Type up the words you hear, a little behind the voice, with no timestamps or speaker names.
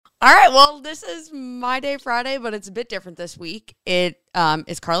All right, well, this is My Day Friday, but it's a bit different this week. It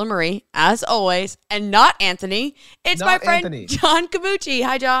is Carla Marie, as always, and not Anthony. It's my friend, Anthony. John Camucci.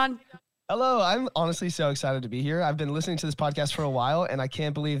 Hi, John. Hello, I'm honestly so excited to be here. I've been listening to this podcast for a while, and I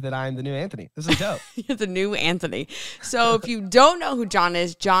can't believe that I'm the new Anthony. This is dope. You're the new Anthony. So if you don't know who John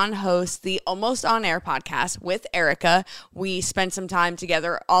is, John hosts the Almost On Air podcast with Erica. We spent some time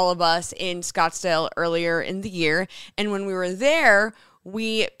together, all of us, in Scottsdale earlier in the year. And when we were there,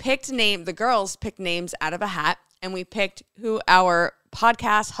 we the girls picked names out of a hat, and we picked who our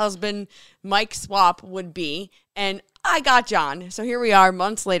podcast husband, Mike Swap, would be. And I got John. So here we are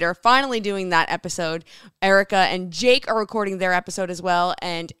months later, finally doing that episode. Erica and Jake are recording their episode as well,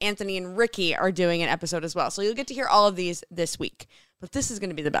 and Anthony and Ricky are doing an episode as well. So you'll get to hear all of these this week. But this is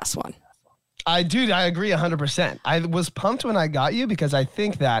going to be the best one. I agree 100%. I was pumped when I got you because I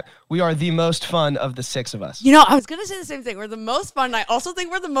think that we are the most fun of the six of us. You know, I was going to say the same thing. We're the most fun. I also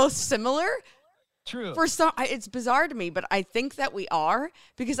think we're the most similar. True. It's bizarre to me, but I think that we are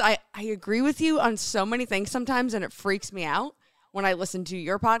because I agree with you on so many things sometimes, and it freaks me out when I listen to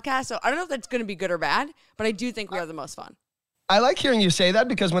your podcast. So I don't know if that's going to be good or bad, but I do think we are the most fun. I like hearing you say that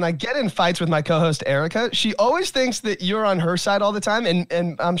because when I get in fights with my co-host Erica, she always thinks that you're on her side all the time,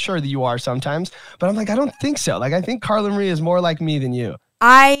 and I'm sure that you are sometimes, but I'm like, I don't think so. Like, I think Carla Marie is more like me than you.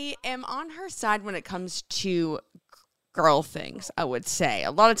 I am on her side when it comes to girl things, I would say.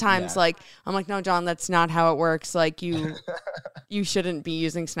 A lot of times, I'm like, no, John, that's not how it works. Like, you shouldn't be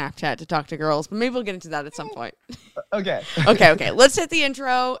using Snapchat to talk to girls. But maybe we'll get into that at some point. Okay. Okay. Let's hit the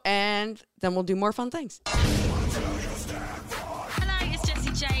intro, and then we'll do more fun things. Hello, it's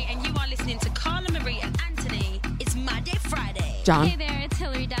Jessie J, and you are listening to Carla Marie and Anthony. It's My Day Friday. John. Hey there, it's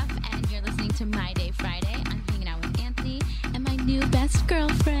Hillary Duff, and you're listening to My Day Friday. I'm hanging out with Anthony and my new best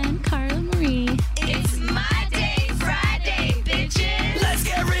girlfriend, Carla Marie. It's My Day Friday, bitches. Let's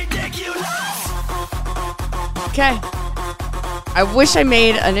get ridiculous. Okay. I wish I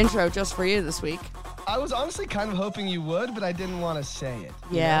made an intro just for you this week. I was honestly kind of hoping you would, but I didn't want to say it.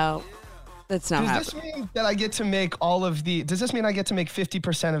 Yeah. That's not happening. Does this mean that I get to make does this mean I get to make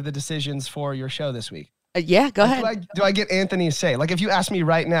 50% of the decisions for your show this week? Yeah, go ahead. Do I get Anthony's say? Like, if you ask me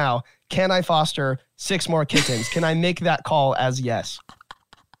right now, can I foster 6 more kittens? Can I make that call as yes?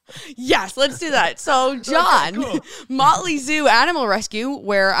 Yes, let's do that. So, John, Okay, cool. Motley Zoo Animal Rescue,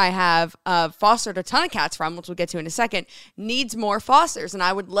 where I have fostered a ton of cats from, which we'll get to in a second, needs more fosters. And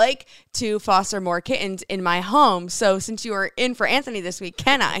I would like to foster more kittens in my home. So since you are in for Anthony this week,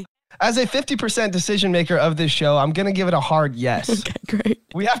 can I? As a 50% decision maker of this show, I'm going to give it a hard yes. Okay, great.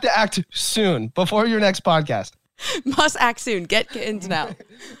 We have to act soon before your next podcast. Must act soon. Get kittens now.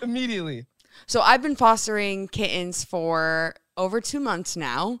 Immediately. So I've been fostering kittens for over 2 months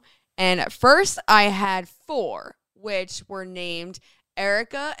now. And at first I had 4, which were named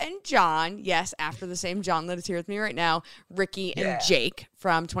Erica and John. Yes, after the same John that is here with me right now. Ricky and Jake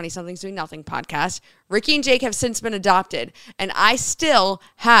from 20-somethings Doing Nothing podcast. Ricky and Jake have since been adopted. And I still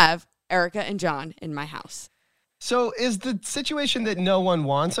have Erica and John in my house. So is the situation that no one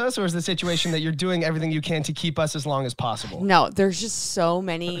wants us, or is the situation that you're doing everything you can to keep us as long as possible? No, there's just so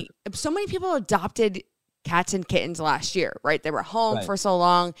many people adopted cats and kittens last year, right? They were home for so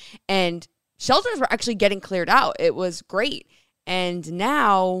long, and shelters were actually getting cleared out. It was great. And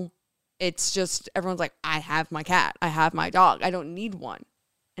now it's just everyone's like, I have my cat. I have my dog. I don't need one.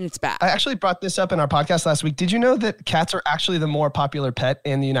 And it's bad. I actually brought this up in our podcast last week. Did you know that cats are actually the more popular pet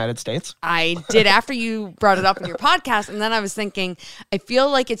in the United States? I did after you brought it up in your podcast. And then I was thinking, I feel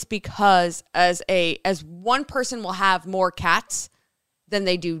like it's because as one person will have more cats than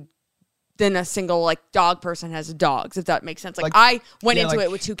a single dog person has dogs, if that makes sense. I went into it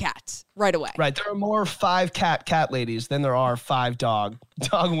with 2 cats right away. Right. There are more 5 cat ladies than there are 5 dog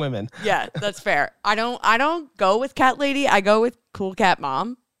women. Yeah, that's fair. I don't go with cat lady. I go with cool cat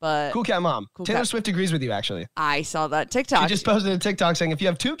mom. But cool cat mom. Taylor Swift agrees with you, actually. I saw that TikTok. She just posted a TikTok saying, if you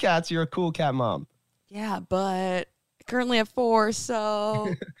have 2 cats, you're a cool cat mom. Yeah, but I currently have 4,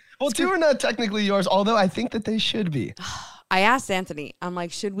 so. Well, 2 are not technically yours, although I think that they should be. I asked Anthony, I'm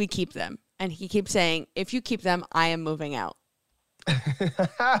like, should we keep them? And he keeps saying, if you keep them, I am moving out.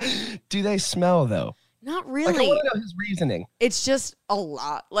 Do they smell, though? Not really. I want to know his reasoning. It's just a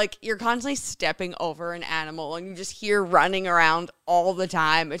lot. You're constantly stepping over an animal and you just hear running around all the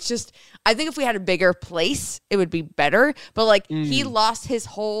time. It's just, I think if we had a bigger place, it would be better. But he lost his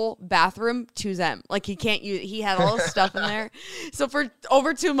whole bathroom to them. He can't use, he had all his stuff in there. So for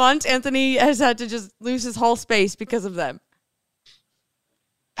over 2 months, Anthony has had to just lose his whole space because of them.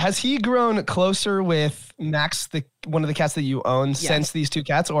 Has he grown closer with Max, one of the cats that you own, since these two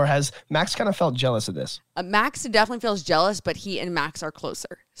cats, or has Max kind of felt jealous of this? Max definitely feels jealous, but he and Max are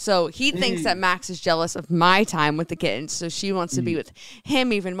closer. So he thinks that Max is jealous of my time with the kittens, so she wants to be with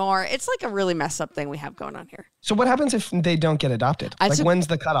him even more. It's like a really messed up thing we have going on here. So what happens if they don't get adopted? When's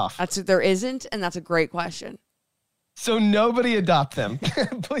the cutoff? There isn't, and that's a great question. So nobody adopt them,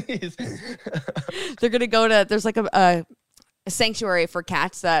 please. They're going to go to, there's like a sanctuary for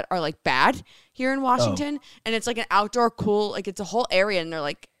cats that are like bad here in Washington. And it's like an outdoor cool, like it's a whole area, and they're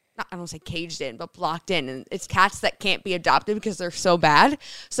like, I don't want to say caged in, but blocked in. And it's cats that can't be adopted because they're so bad.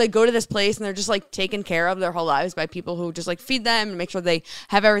 So they go to this place and they're just like taken care of their whole lives by people who just like feed them and make sure they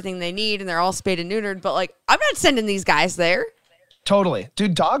have everything they need, and they're all spayed and neutered. But like, I'm not sending these guys there. Totally. Do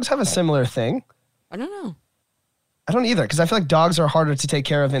dogs have a similar thing? I don't know. I don't either, because I feel like dogs are harder to take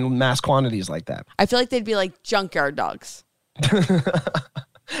care of in mass quantities like that. I feel like they'd be like junkyard dogs.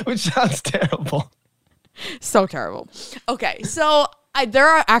 Which sounds terrible. So terrible. Okay, so there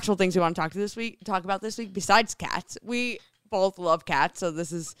are actual things we want to talk about this week besides cats. We both love cats, so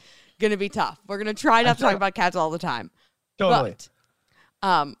this is going to be tough. We're going to try not to talk about cats all the time. Totally.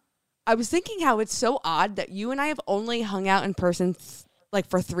 But I was thinking how it's so odd that you and I have only hung out in person like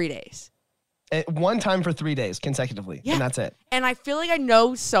for 3 days. One time for 3 days consecutively, and that's it. And I feel like I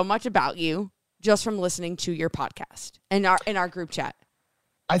know so much about you just from listening to your podcast and in our group chat.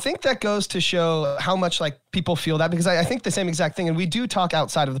 I think that goes to show how much like people feel that, because I think the same exact thing. And we do talk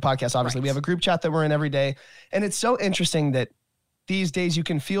outside of the podcast. Obviously, we have a group chat that we're in every day. And it's so interesting that these days you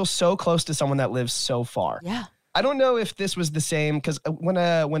can feel so close to someone that lives so far. Yeah. I don't know if this was the same, because when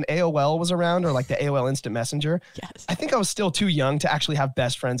AOL was around, or like the AOL Instant Messenger, I think I was still too young to actually have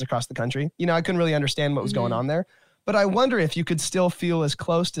best friends across the country. You know, I couldn't really understand what was going on there. But I wonder if you could still feel as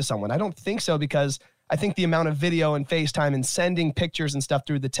close to someone. I don't think so, because I think the amount of video and FaceTime and sending pictures and stuff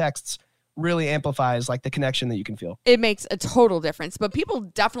through the texts really amplifies like the connection that you can feel. It makes a total difference. But people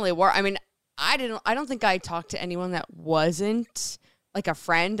definitely were. I mean, I don't think I talked to anyone that wasn't like a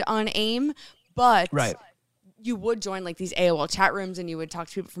friend on AIM, but you would join like these AOL chat rooms and you would talk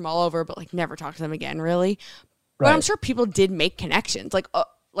to people from all over, but like never talk to them again, really. But I'm sure people did make connections.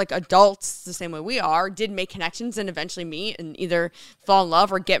 Like adults, the same way we are, did make connections and eventually meet and either fall in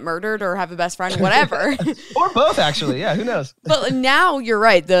love or get murdered or have a best friend, whatever. Or both, actually. Yeah, who knows? But now you're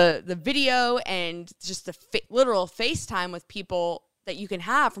right. The video and just the literal FaceTime with people that you can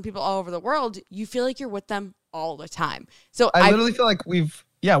have from people all over the world, you feel like you're with them all the time. So I literally feel like we've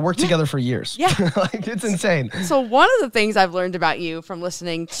worked together for years. Yeah. Like, it's insane. So one of the things I've learned about you from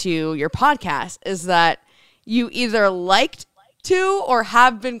listening to your podcast is that you either liked to or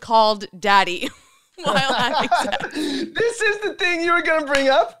have been called daddy while having sex. This is the thing you were going to bring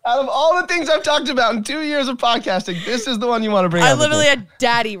up? Out of all the things I've talked about in 2 years of podcasting, this is the one you want to bring up. I literally had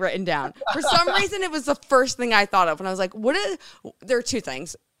daddy written down. For some reason, it was the first thing I thought of when I was like, there are two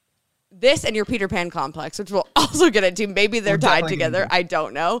things. This and your Peter Pan complex, which we'll also get into. Maybe they're tied together. I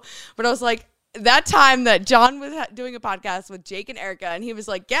don't know. But I was like, that time that John was doing a podcast with Jake and Erica, and he was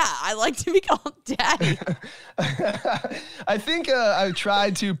like, yeah, I like to be called daddy. I think I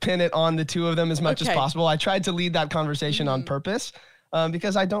tried to pin it on the two of them as much as possible. I tried to lead that conversation on purpose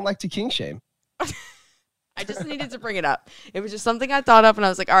because I don't like to king shame. I just needed to bring it up. It was just something I thought of, and I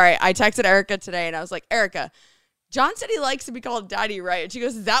was like, all right, I texted Erica today, and I was like, Erica, John said he likes to be called daddy, right? And she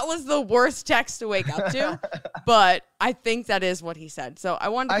goes, that was the worst text to wake up to, but I think that is what he said. So I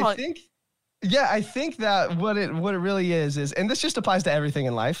wanted to call it. Yeah, I think that what it really is, and this just applies to everything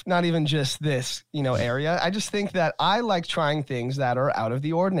in life, not even just this, area. I just think that I like trying things that are out of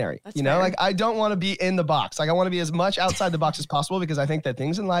the ordinary. That's fair. Like I don't want to be in the box. Like I want to be as much outside the box as possible, because I think that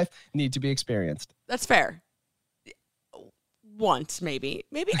things in life need to be experienced. That's fair. Once, maybe,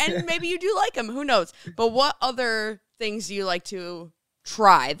 and maybe you do like them. Who knows? But what other things do you like to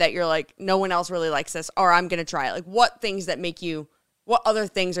try that you're like, no one else really likes this, or I'm going to try it? Like what things that make you, what other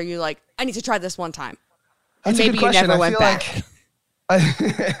things are you like, I need to try this one time? And That's maybe you never went back. I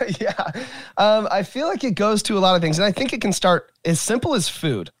feel like it goes to a lot of things. And I think it can start as simple as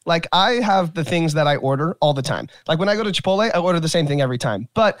food. Like I have the things that I order all the time. Like when I go to Chipotle, I order the same thing every time.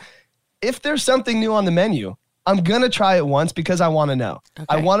 But if there's something new on the menu, I'm going to try it once because I want to know. Okay.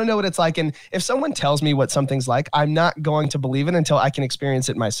 I want to know what it's like. And if someone tells me what something's like, I'm not going to believe it until I can experience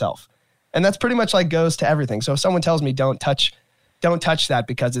it myself. And that's pretty much like goes to everything. So if someone tells me don't touch that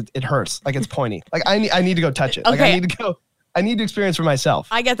because it hurts, like it's pointy. Like I need to go touch it. Like I need to go I need to experience for myself.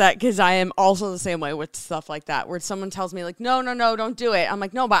 I get that because I am also the same way with stuff like that, where someone tells me like, no, don't do it. I'm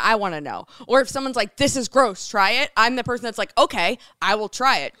like, no, but I want to know. Or if someone's like, this is gross, try it. I'm the person that's like, okay, I will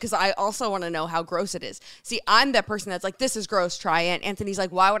try it because I also want to know how gross it is. See, I'm that person that's like, this is gross, try it. Anthony's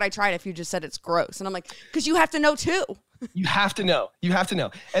like, why would I try it if you just said it's gross? And I'm like, because you have to know too. You have to know. You have to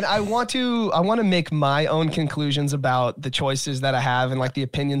know. And I want to make my own conclusions about the choices that I have and like the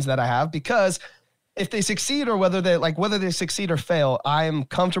opinions that I have, because if they succeed or whether they succeed or fail, I am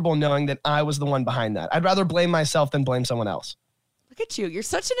comfortable knowing that I was the one behind that. I'd rather blame myself than blame someone else. Look at you. You're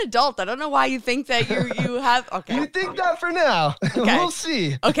such an adult. I don't know why you think that you have. Okay. You think that for now. Okay. We'll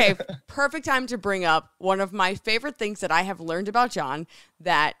see. Okay. Perfect time to bring up one of my favorite things that I have learned about John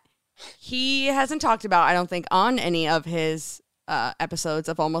that he hasn't talked about, I don't think, on any of his episodes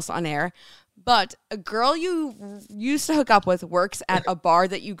of Almost On Air. But a girl you used to hook up with works at a bar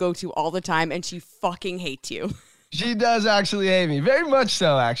that you go to all the time, and she fucking hates you. She does actually hate me. Very much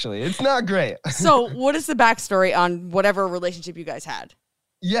so, actually. It's not great. So what is the backstory on whatever relationship you guys had?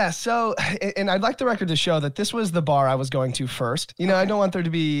 Yeah, so, and I'd like the record to show that this was the bar I was going to first. You know, I don't want there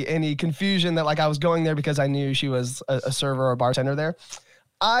to be any confusion that, like, I was going there because I knew she was a server or a bartender there.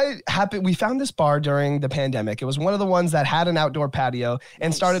 We found this bar during the pandemic. It was one of the ones that had an outdoor patio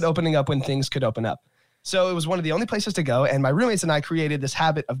and started opening up when things could open up. So it was one of the only places to go, and my roommates and I created this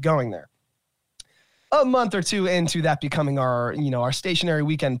habit of going there. A month or two into that becoming our stationary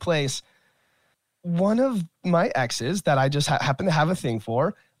weekend place, one of my exes that I just happened to have a thing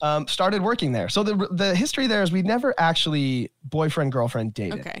for started working there. So the history there is we'd never actually boyfriend-girlfriend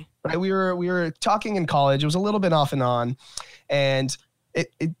dated. Okay. Right? We were talking in college. It was a little bit off and on, and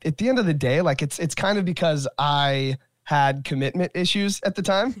at the end of the day, like it's kind of because I had commitment issues at the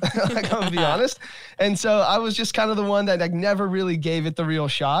time, like I'm gonna be honest. And so I was just kind of the one that like never really gave it the real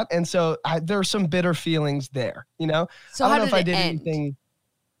shot. And so there are some bitter feelings there, you know? So I don't how know if did I it did end? anything.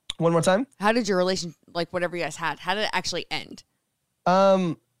 One more time? How did your relation, like whatever you guys had, how did it actually end?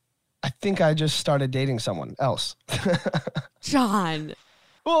 I think I just started dating someone else. John.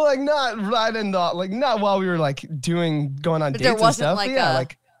 Well, like not right in the, like not while we were like going on But dates there and wasn't stuff. like But yeah, a,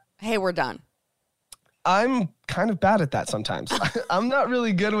 like hey, we're done. I'm kind of bad at that sometimes. I'm not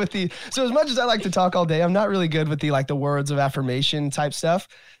really good with so as much as I like to talk all day, I'm not really good with the words of affirmation type stuff.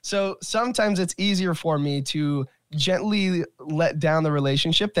 So sometimes it's easier for me to gently let down the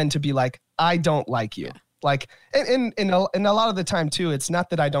relationship than to be like, I don't like you. Yeah. Like, and a lot of the time too, it's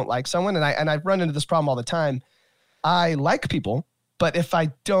not that I don't like someone, and I've run into this problem all the time. I like people, but if I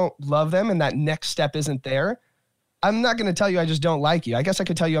don't love them and that next step isn't there, I'm not going to tell you I just don't like you. I guess I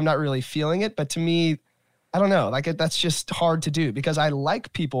could tell you I'm not really feeling it, but to me, I don't know. Like that's just hard to do because I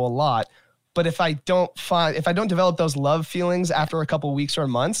like people a lot, but if I don't develop those love feelings after a couple weeks or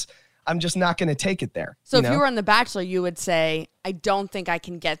months, I'm just not going to take it there. So if you were on The Bachelor, you would say, I don't think I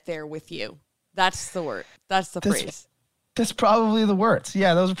can get there with you. That's the word. That's the phrase. That's probably the words.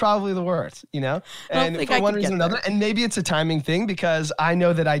 Yeah, those are probably the words, you know? And for one reason or another, and maybe it's a timing thing because I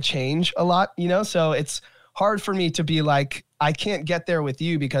know that I change a lot, you know? So it's hard for me to be like, I can't get there with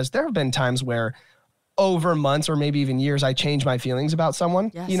you because there have been times where over months or maybe even years, I change my feelings about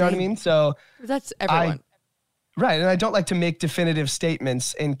someone. Yeah, you know what I mean? So that's everyone. Right. And I don't like to make definitive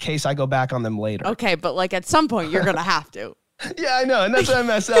statements in case I go back on them later. Okay. But like at some point, you're going to have to. Yeah, I know. And that's why I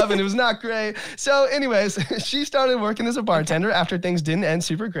messed up and it was not great. So anyways, she started working as a bartender after things didn't end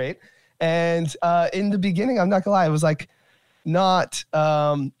super great. And in the beginning, I'm not gonna lie, it was like it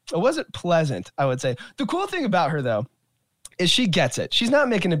wasn't pleasant, I would say. The cool thing about her though, is she gets it. She's not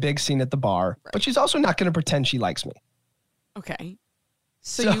making a big scene at the bar, but she's also not gonna pretend she likes me. Okay.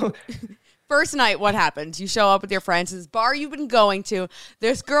 So first night, what happens? You show up with your friends, this bar you've been going to.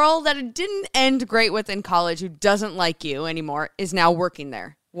 This girl that it didn't end great with in college who doesn't like you anymore is now working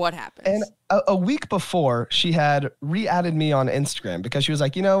there. What happens? And a week before, she had re-added me on Instagram because she was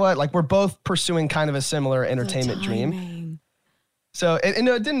like, you know what? Like, we're both pursuing kind of a similar entertainment dream. So, and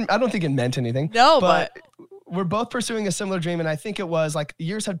no, it didn't, I don't think it meant anything. No, but we're both pursuing a similar dream. And I think it was like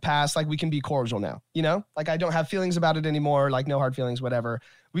years had passed, like we can be cordial now, you know? Like I don't have feelings about it anymore, like no hard feelings, whatever.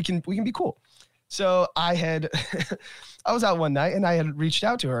 We can be cool. So I was out one night and I had reached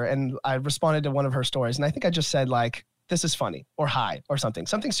out to her and I responded to one of her stories. And I think I just said like, this is funny or hi or something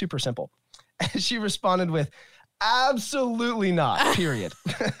super simple. And she responded with absolutely not, period.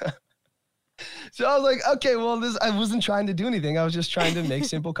 So I was like, okay, well, I wasn't trying to do anything. I was just trying to make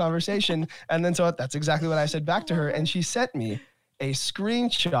simple conversation. And then so that's exactly what I said back to her. And she sent me a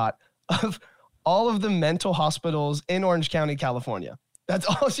screenshot of all of the mental hospitals in Orange County, California. That's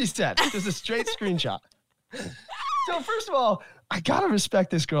all she said. Just a straight screenshot. So first of all, I gotta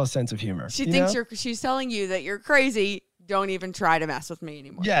respect this girl's sense of humor. She thinks she's telling you that you're crazy don't even try to mess with me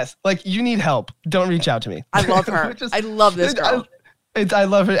anymore. Yes, like you need help. Don't reach out to me. I love her. I love this girl. I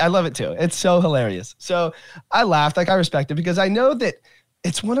love her. I love it too. It's so hilarious. So I laughed, like I respect it because I know that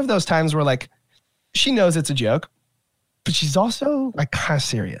it's one of those times where like she knows it's a joke, but she's also like kind of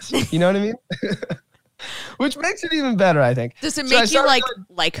serious. You know what I mean? Which makes it even better, I think. Does it make you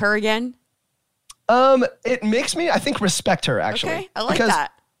like her again? It makes me, I think, respect her actually. Okay, I like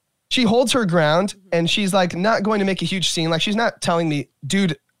that. She holds her ground and she's like not going to make a huge scene. Like she's not telling me,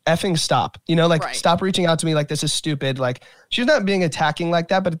 dude, effing stop. You know, like stop reaching out to me like this is stupid. Like she's not being attacking like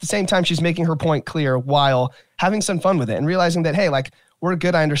that, but at the same time, she's making her point clear while having some fun with it and realizing that, hey, like we're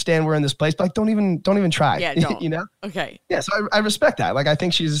good. I understand we're in this place, but like don't even try. Yeah, don't. You know? Okay. Yeah, so I respect that. Like I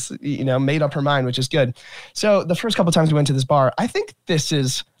think she's, you know, made up her mind, which is good. So the first couple times we went to this bar, I think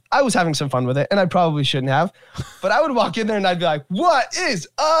I was having some fun with it, and I probably shouldn't have, but I would walk in there and I'd be like, what is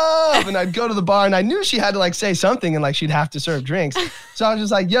up? And I'd go to the bar and I knew she had to like say something and like she'd have to serve drinks. So I was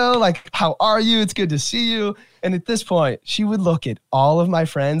just like, yo, like, how are you? It's good to see you. And at this point, she would look at all of my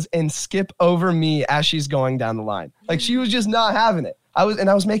friends and skip over me as she's going down the line. Like she was just not having it. I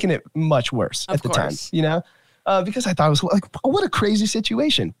was making it much worse at the time, you know? Because I thought it was like, oh, what a crazy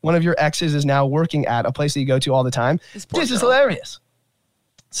situation. One of your exes is now working at a place that you go to all the time. This is hilarious.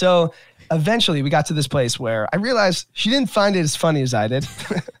 So eventually we got to this place where I realized she didn't find it as funny as I did.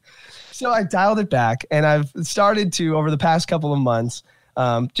 So I dialed it back and I've started to, over the past couple of months,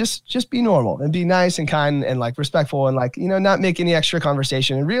 just be normal and be nice and kind and like respectful and like, you know, not make any extra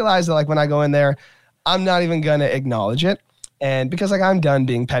conversation and realize that like when I go in there, I'm not even going to acknowledge it. And because like I'm done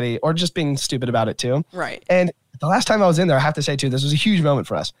being petty or just being stupid about it too. Right. And the last time I was in there, I have to say too, this was a huge moment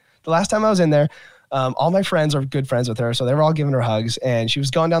for us. The last time I was in there, all my friends are good friends with her. So they were all giving her hugs and she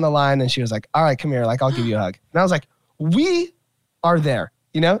was going down the line and she was like, all right, come here. Like, I'll give you a hug. And I was like, we are there,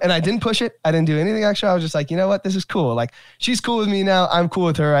 you know? And I didn't push it. I didn't do anything extra. I was just like, you know what? This is cool. Like she's cool with me now. I'm cool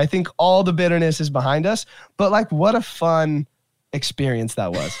with her. I think all the bitterness is behind us, but like, what a fun experience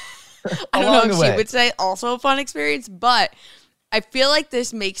that was. I don't know if she would say also a fun experience, but I feel like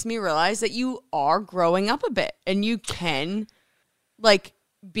this makes me realize that you are growing up a bit and you can like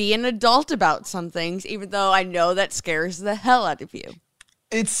be an adult about some things, even though I know that scares the hell out of you.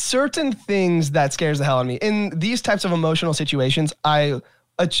 It's certain things that scares the hell out of me. In these types of emotional situations, I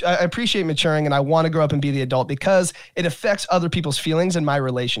appreciate maturing and I want to grow up and be the adult because it affects other people's feelings and my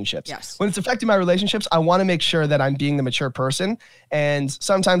relationships. Yes. When it's affecting my relationships, I want to make sure that I'm being the mature person. And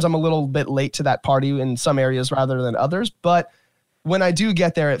sometimes I'm a little bit late to that party in some areas rather than others. But when I do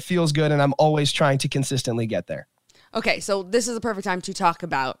get there, it feels good and I'm always trying to consistently get there. Okay, so this is the perfect time to talk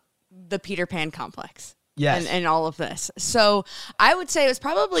about the Peter Pan complex. Yes. And all of this. So I would say it was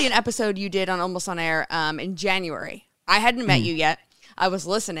probably an episode you did on Almost On Air in January. I hadn't met you yet. I was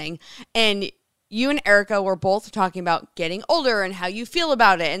listening. And you and Erica were both talking about getting older and how you feel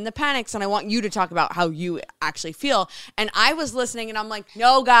about it and the panics. And I want you to talk about how you actually feel. And I was listening and I'm like,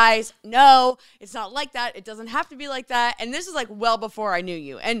 no, guys, no, it's not like that. It doesn't have to be like that. And this is like well before I knew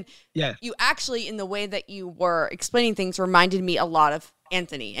you. And you actually, in the way that you were explaining things, reminded me a lot of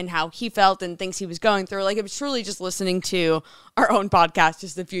Anthony and how he felt and things he was going through. Like it was truly just listening to our own podcast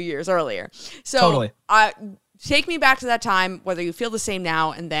just a few years earlier. So totally. Take me back to that time, whether you feel the same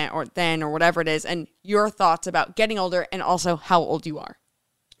now and then or whatever it is, and your thoughts about getting older and also how old you are.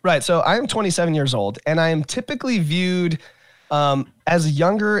 Right. So I am 27 years old and I am typically viewed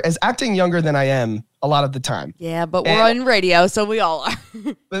as acting younger than I am a lot of the time. Yeah, but we're on radio, so we all are.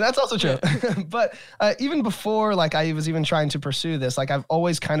 But that's also true. But even before, like I was even trying to pursue this, like I've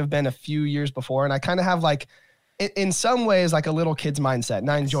always kind of been a few years before and I kind of have like, in some ways, like a little kid's mindset. And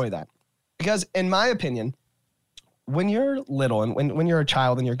I enjoy that because in my opinion, when you're little and when you're a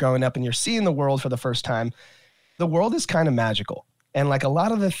child and you're growing up and you're seeing the world for the first time, the world is kind of magical. And like a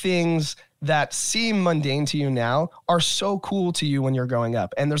lot of the things that seem mundane to you now are so cool to you when you're growing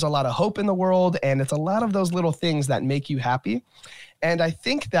up. And there's a lot of hope in the world. And it's a lot of those little things that make you happy. And I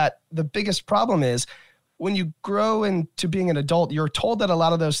think that the biggest problem is when you grow into being an adult, you're told that a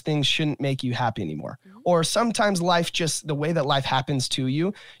lot of those things shouldn't make you happy anymore. Mm-hmm. Or sometimes life just, the way that life happens to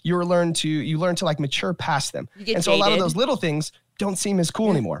you, you learn to like mature past them. And so a lot of those little things don't seem as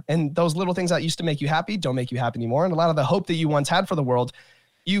cool anymore. And those little things that used to make you happy don't make you happy anymore. And a lot of the hope that you once had for the world,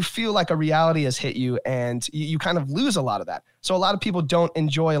 you feel like a reality has hit you and you kind of lose a lot of that. So a lot of people don't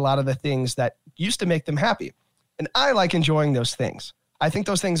enjoy a lot of the things that used to make them happy. And I like enjoying those things. I think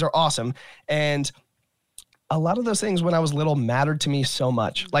those things are awesome. And a lot of those things when I was little mattered to me so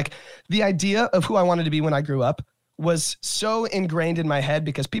much. Like the idea of who I wanted to be when I grew up was so ingrained in my head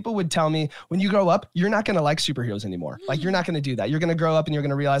because people would tell me, when you grow up, you're not going to like superheroes anymore. Like, you're not going to do that. You're going to grow up and you're going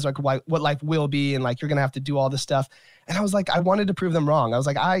to realize like what life will be. And like, you're going to have to do all this stuff. And I was like, I wanted to prove them wrong. I was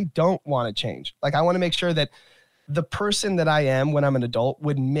like, I don't want to change. Like, I want to make sure that the person that I am when I'm an adult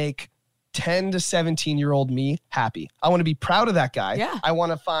would make 10 to 17-year-old me happy. I want to be proud of that guy. Yeah. I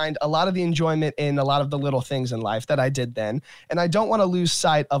want to find a lot of the enjoyment in a lot of the little things in life that I did then. And I don't want to lose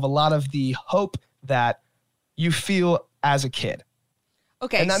sight of a lot of the hope that you feel as a kid.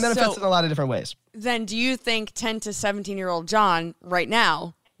 Okay. And that manifests in a lot of different ways. Then do you think 10 to 17-year-old John right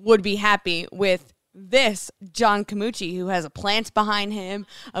now would be happy with this John Camucci, who has a plant behind him,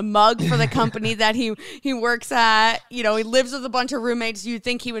 a mug for the company that he works at, he lives with a bunch of roommates? Do you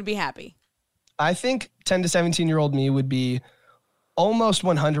think he would be happy? I think 10 to 17-year-old me would be almost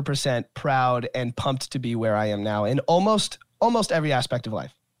 100% proud and pumped to be where I am now in almost every aspect of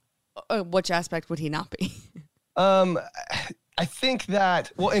life. Which aspect would he not be? I think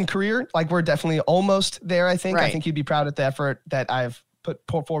that, well, in career, like, we're definitely almost there, I think. Right. I think he'd be proud of the effort that I've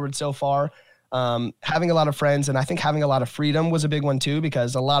put forward so far. Having a lot of friends, and I think having a lot of freedom was a big one too,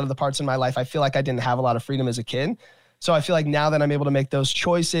 because a lot of the parts in my life, I feel like I didn't have a lot of freedom as a kid. So I feel like now that I'm able to make those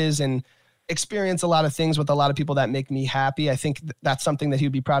choices and experience a lot of things with a lot of people that make me happy, I think that's something that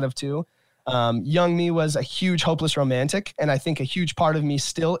he'd be proud of too. Young me was a huge hopeless romantic, and I think a huge part of me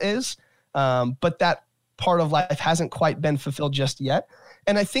still is, but that part of life hasn't quite been fulfilled just yet.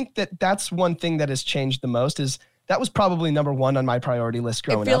 And I think that that's one thing that has changed the most. Is that was probably number one on my priority list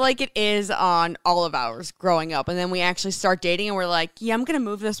growing up. I feel like it is on all of ours growing up, and then we actually start dating and we're like, yeah, I'm gonna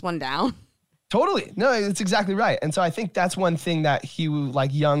move this one down. Totally. No, it's exactly right. And so I think that's one thing that he,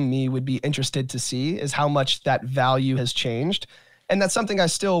 like young me, would be interested to see, is how much that value has changed. And that's something I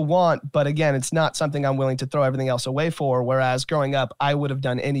still want. But again, it's not something I'm willing to throw everything else away for. Whereas growing up, I would have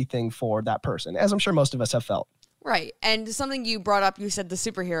done anything for that person, as I'm sure most of us have felt. Right. And something you brought up, you said the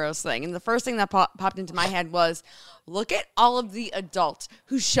superheroes thing. And the first thing that popped into my head was, look at all of the adults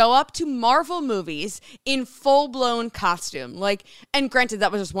who show up to Marvel movies in full-blown costume. Like, and granted,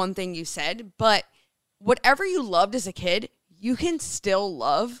 that was just one thing you said, but whatever you loved as a kid, you can still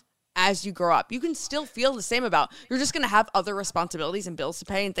love as you grow up. You can still feel the same about. You're just going to have other responsibilities and bills to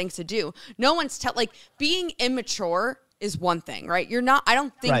pay and things to do. No one's like, being immature is one thing, right? I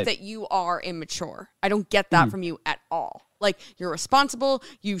don't think that you are immature. I don't get that from you at all. Like, you're responsible,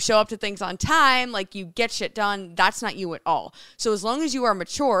 you show up to things on time, like, you get shit done. That's not you at all. So as long as you are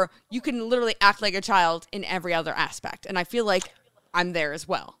mature, you can literally act like a child in every other aspect. And I feel like I'm there as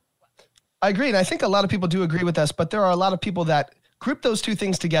well. I agree. And I think a lot of people do agree with us, but there are a lot of people that group those two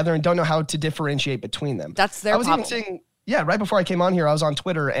things together and don't know how to differentiate between them. That's their problem. Even saying, yeah, right before I came on here, I was on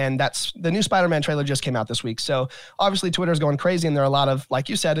Twitter, and that's the new Spider-Man trailer just came out this week. So obviously Twitter's going crazy, and there are a lot of, like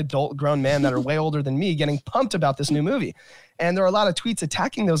you said, adult grown men that are way older than me getting pumped about this new movie. And there are a lot of tweets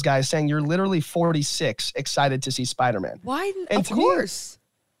attacking those guys saying, you're literally 46 excited to see Spider-Man. Why? And of course.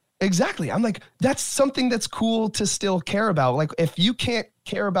 Exactly. I'm like, that's something that's cool to still care about. Like, if you can't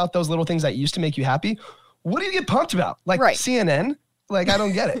care about those little things that used to make you happy, what do you get pumped about? Like, CNN? Like, I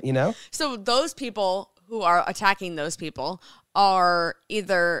don't get it, So those people who are attacking those people are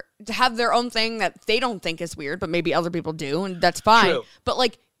either to have their own thing that they don't think is weird, but maybe other people do, and that's fine. True. But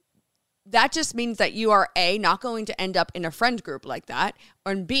like, that just means that you are A, not going to end up in a friend group like that,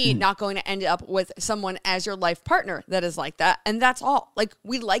 and B, not going to end up with someone as your life partner that is like that. And that's all. Like,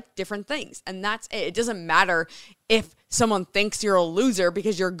 we like different things, and that's it. It doesn't matter if someone thinks you're a loser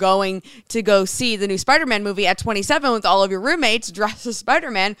because you're going to go see the new Spider-Man movie at 27 with all of your roommates dressed as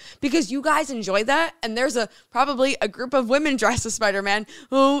Spider-Man, because you guys enjoy that. And there's probably a group of women dressed as Spider-Man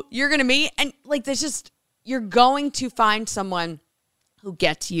who you're going to meet. And like, there's just, you're going to find someone who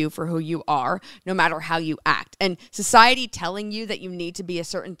gets you for who you are, no matter how you act. And society telling you that you need to be a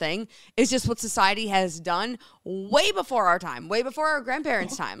certain thing is just what society has done way before our time, way before our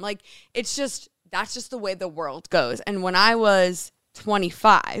grandparents' time. Like, it's just, that's just the way the world goes. And when I was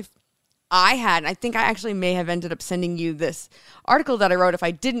 25, I think I actually may have ended up sending you this article that I wrote. If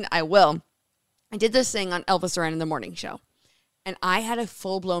I didn't, I will. I did this thing on Elvis Duran in the morning show, and I had a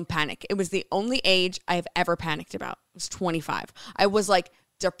full-blown panic. It was the only age I've ever panicked about. It was 25. I was like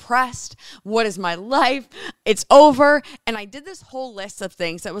depressed. What is my life? It's over. And I did this whole list of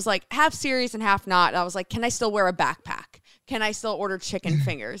things that was like half serious and half not. And I was like, can I still wear a backpack? Can I still order chicken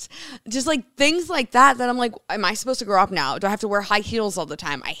fingers? Just like things like that I'm like, am I supposed to grow up now? Do I have to wear high heels all the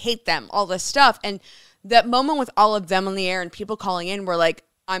time? I hate them, all this stuff. And that moment with all of them on the air and people calling in were like,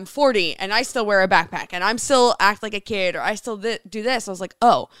 I'm 40 and I still wear a backpack and I'm still act like a kid, or I still do this. I was like,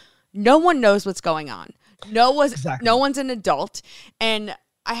 oh, no one knows what's going on. No one's an adult. And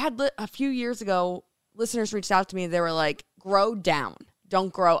I had a few years ago, listeners reached out to me. They were like, grow down.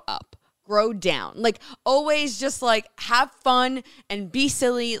 Don't grow up. Grow down. Like, always just like have fun and be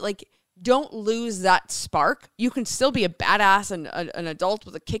silly. Like, don't lose that spark. You can still be a badass and an adult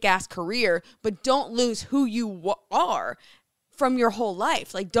with a kick-ass career, but don't lose who you are from your whole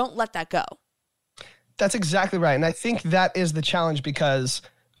life. Like, don't let that go. That's exactly right. And I think that is the challenge because,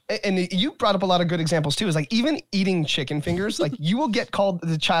 and you brought up a lot of good examples too, is like even eating chicken fingers, like you will get called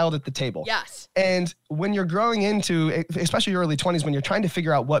the child at the table. Yes. And when you're growing into, especially your early 20s, when you're trying to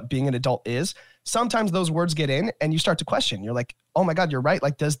figure out what being an adult is, sometimes those words get in and you start to question. You're like, oh my God, you're right.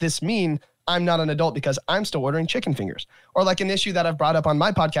 Like, does this mean I'm not an adult because I'm still ordering chicken fingers? Or like an issue that I've brought up on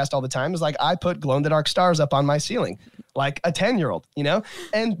my podcast all the time is like, I put glow-in-the-dark stars up on my ceiling, like a 10-year-old, you know?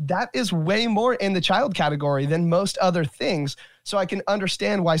 And that is way more in the child category than most other things. So I can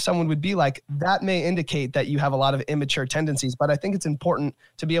understand why someone would be like, that may indicate that you have a lot of immature tendencies, but I think it's important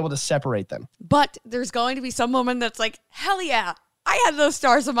to be able to separate them. But there's going to be some woman that's like, hell yeah, I had those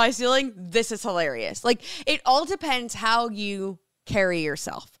stars on my ceiling. This is hilarious. Like, it all depends how you carry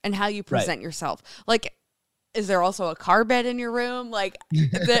yourself and how you present yourself. Like, is there also a car bed in your room? Like,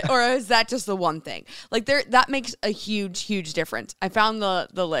 or is that just the one thing? Like, that makes a huge, huge difference. I found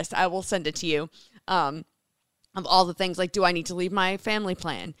the list. I will send it to you. Of all the things, like, do I need to leave my family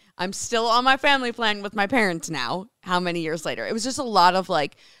plan? I'm still on my family plan with my parents now. How many years later? It was just a lot of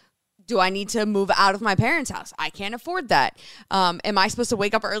like, do I need to move out of my parents' house? I can't afford that. Am I supposed to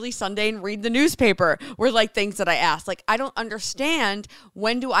wake up early Sunday and read the newspaper? Were like things that I asked. Like, I don't understand,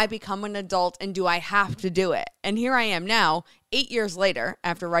 when do I become an adult and do I have to do it? And here I am now, 8 years later,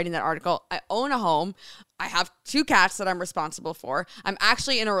 after writing that article. I own a home. I have 2 cats that I'm responsible for. I'm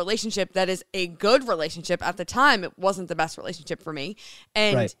actually in a relationship that is a good relationship. At the time, it wasn't the best relationship for me.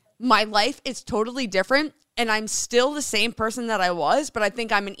 And my life is totally different. And I'm still the same person that I was, but I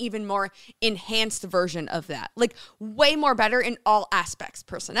think I'm an even more enhanced version of that. Like, way more better in all aspects.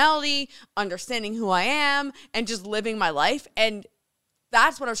 Personality, understanding who I am, and just living my life. And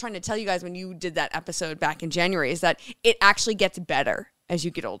that's what I was trying to tell you guys when you did that episode back in January, is that it actually gets better as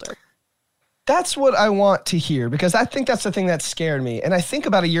you get older. That's what I want to hear, because I think that's the thing that scared me. And I think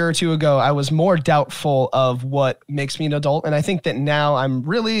about a year or two ago, I was more doubtful of what makes me an adult. And I think that now I'm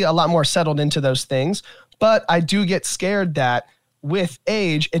really a lot more settled into those things. But I do get scared that with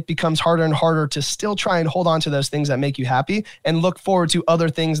age, it becomes harder and harder to still try and hold on to those things that make you happy and look forward to other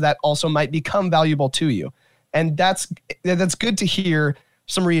things that also might become valuable to you. And that's good to hear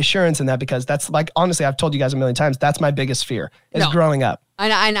some reassurance in that, because that's, like, honestly, I've told you guys a million times, that's my biggest fear is growing up.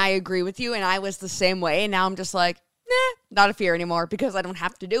 And I agree with you. And I was the same way. And now I'm just like, not a fear anymore, because I don't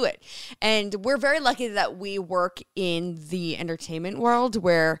have to do it. And we're very lucky that we work in the entertainment world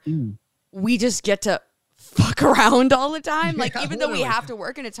where we just get to fuck around all the time. Like, even though we have to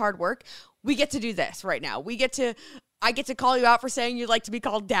work and it's hard work, we get to do this right now. I get to call you out for saying you'd like to be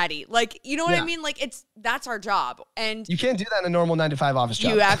called daddy. Like, you know what I mean? Like, that's our job. And you can't do that in a normal 9-to-5 office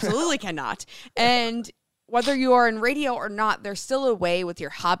job. You absolutely cannot. And whether you are in radio or not, there's still a way with your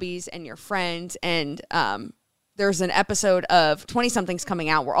hobbies and your friends. And there's an episode of 20-somethings coming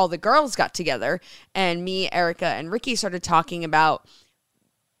out where all the girls got together, and me, Erica, and Ricky started talking about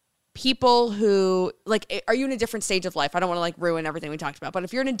people who, like, are you in a different stage of life? I don't want to like ruin everything we talked about, but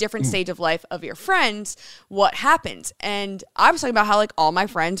if you're in a different stage of life of your friends, what happens? And I was talking about how, like, all my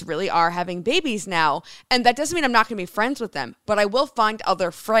friends really are having babies now. And that doesn't mean I'm not going to be friends with them, but I will find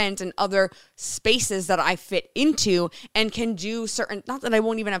other friends and other spaces that I fit into and can do certain, not that I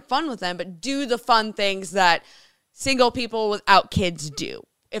won't even have fun with them, but do the fun things that single people without kids do.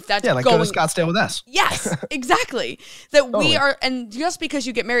 If that's like go to Scottsdale with us. Yes, exactly. That we are, and just because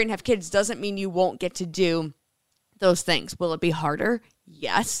you get married and have kids doesn't mean you won't get to do those things. Will it be harder?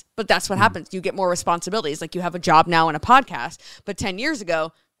 Yes, but that's what happens. You get more responsibilities. Like, you have a job now and a podcast, but 10 years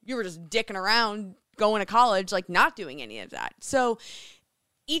ago, you were just dicking around, going to college, like not doing any of that. So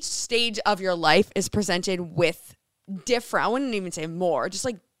each stage of your life is presented with different, I wouldn't even say more, just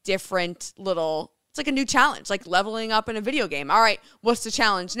like different little, it's like a new challenge, like leveling up in a video game. All right, what's the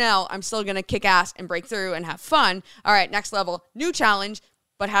challenge now? I'm still going to kick ass and break through and have fun. All right, next level, new challenge,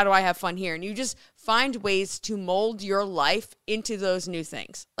 but how do I have fun here? And you just find ways to mold your life into those new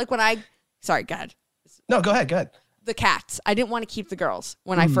things. Like when sorry, go ahead. No, go ahead. The cats. I didn't want to keep the girls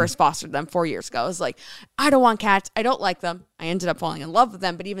when I first fostered them 4 years ago. I was like, I don't want cats. I don't like them. I ended up falling in love with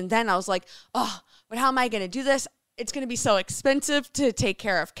them. But even then I was like, oh, but how am I going to do this? It's going to be so expensive to take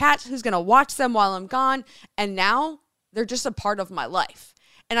care of cats. Who's going to watch them while I'm gone? And now they're just a part of my life.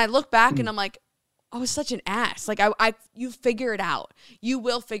 And I look back and I'm like, I was such an ass. Like, you figure it out. You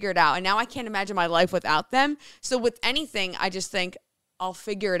will figure it out. And now I can't imagine my life without them. So with anything, I just think, I'll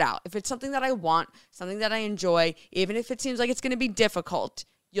figure it out. If it's something that I want, something that I enjoy, even if it seems like it's going to be difficult,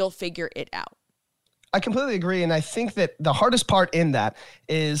 you'll figure it out. I completely agree. And I think that the hardest part in that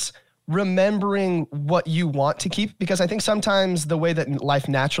is remembering what you want to keep, because I think sometimes the way that life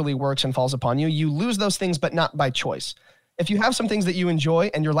naturally works and falls upon you, you lose those things, but not by choice. If you have some things that you enjoy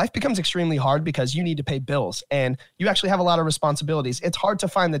and your life becomes extremely hard because you need to pay bills and you actually have a lot of responsibilities, it's hard to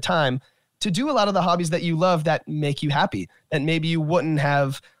find the time to do a lot of the hobbies that you love that make you happy, that maybe you wouldn't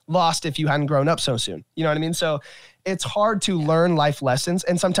have lost if you hadn't grown up so soon. You know what I mean? So it's hard to learn life lessons.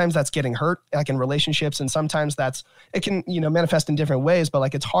 And sometimes that's getting hurt, like in relationships. And sometimes it can, manifest in different ways, but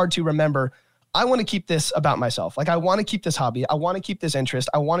like, it's hard to remember, I want to keep this about myself. Like, I want to keep this hobby. I want to keep this interest.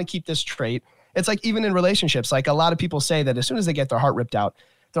 I want to keep this trait. It's like, even in relationships, like a lot of people say that as soon as they get their heart ripped out,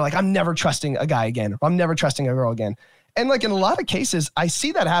 they're like, I'm never trusting a guy again. Or I'm never trusting a girl again. And like in a lot of cases, I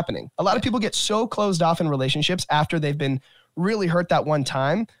see that happening. A lot of people get so closed off in relationships after they've been really hurt that one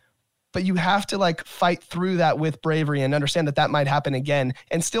time. But you have to like fight through that with bravery and understand that might happen again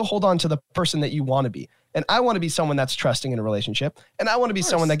and still hold on to the person that you want to be. And I want to be someone that's trusting in a relationship. And I want to be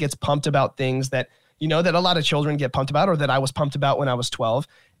someone that gets pumped about things that, that a lot of children get pumped about, or that I was pumped about when I was 12.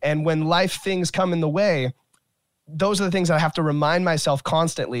 And when life things come in the way, those are the things that I have to remind myself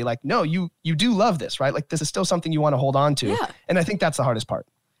constantly. Like, no, you do love this, right? Like, this is still something you want to hold on to. Yeah. And I think that's the hardest part.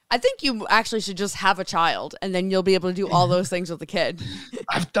 I think you actually should just have a child and then you'll be able to do all those things with a kid.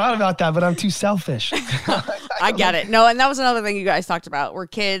 I've thought about that, but I'm too selfish. I get it. No, and that was another thing you guys talked about, were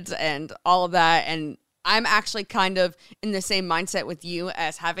kids and all of that. And I'm actually kind of in the same mindset with you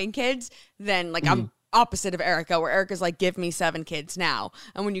as having kids. Then like I'm opposite of Erica, where Erica's like, give me 7 kids now.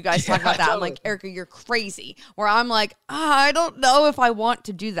 And when you guys talk about that, totally. I'm like, Erica, you're crazy. Where I'm like, I don't know if I want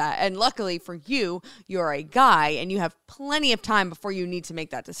to do that. And luckily for you, you're a guy and you have plenty of time before you need to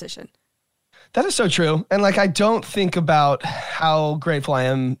make that decision. That is so true. And like, I don't think about how grateful I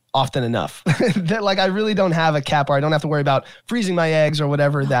am often enough that like, I really don't have a cap, or I don't have to worry about freezing my eggs or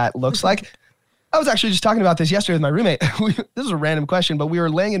whatever that looks like. I was actually just talking about this yesterday with my roommate. This is a random question, but we were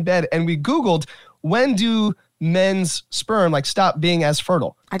laying in bed and we Googled, when do men's sperm like stop being as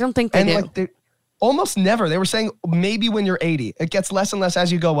fertile? I don't think they do. Like, almost never. They were saying maybe when you're 80. It gets less and less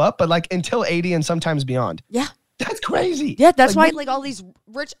as you go up, but like until 80 and sometimes beyond. Yeah. That's crazy. Yeah, that's why like all these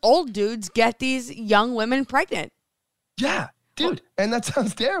rich old dudes get these young women pregnant. Yeah, dude. And that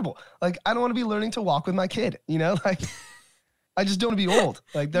sounds terrible. Like, I don't want to be learning to walk with my kid, like I just don't want to be old.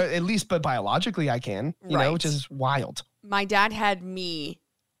 Like, at least, but biologically I can, you know, which is wild. My dad had me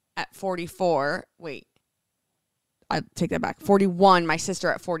at 44. Wait, I take that back. 41. My sister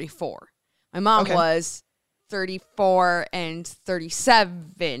at 44. My mom was 34 and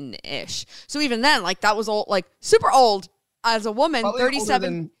 37-ish. So even then, like, that was old, like super old as a woman. Probably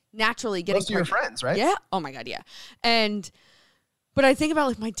 37 naturally getting most of your friends, right? Yeah. Oh my God, yeah. But I think about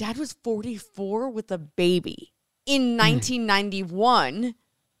like my dad was 44 with a baby in 1991.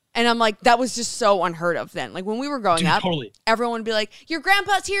 And I'm like, that was just so unheard of then. Like when we were growing up, everyone would be like, your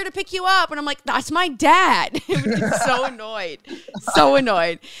grandpa's here to pick you up. And I'm like, that's my dad. It was just so annoyed. So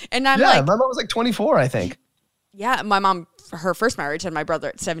annoyed. And I'm like, my mom was like 24, I think. Yeah. My mom, her first marriage had my brother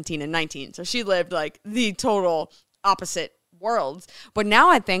at 17 and 19. So she lived like the total opposite worlds. But now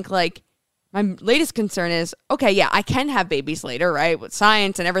I think like my latest concern is, okay, yeah, I can have babies later, right? With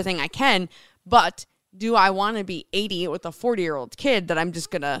science and everything I can, but do I want to be 80 with a 40-year-old kid that I'm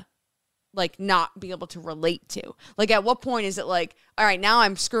just going to like not be able to relate to? Like at what point is it like, all right, now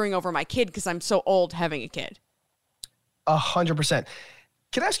I'm screwing over my kid because I'm so old having a kid? 100%.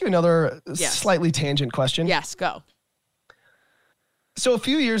 Can I ask you another slightly tangent question? Yes, go. So a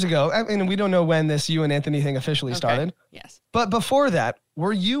few years ago, I mean, we don't know when this you and Anthony thing officially started. Yes. But before that,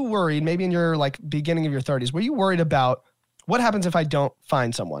 were you worried, maybe in your like beginning of your 30s, were you worried about what happens if I don't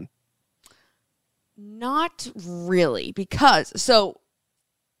find someone? Not really, because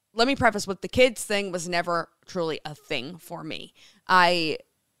let me preface with the kids thing was never truly a thing for me.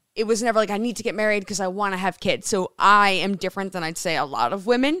 It was never like I need to get married because I want to have kids. So I am different than I'd say a lot of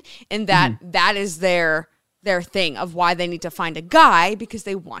women in that that is their thing of why they need to find a guy because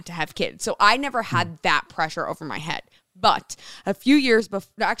they want to have kids. So I never had that pressure over my head. But a few years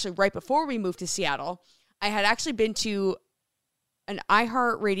before, actually right before we moved to Seattle, I had actually been to an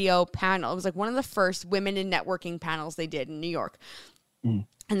iHeartRadio panel. It was like one of the first women in networking panels they did in New York. And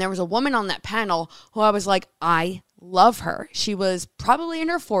there was a woman on that panel who I was like, I love her. She was probably in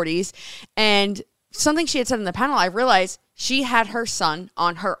her 40s. And something she had said in the panel, I realized she had her son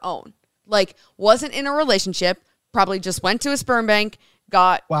on her own. Like, wasn't in a relationship, probably just went to a sperm bank,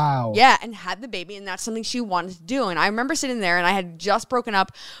 and had the baby. And that's something she wanted to do. And I remember sitting there and I had just broken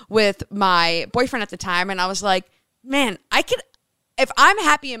up with my boyfriend at the time. And I was like, man, if I'm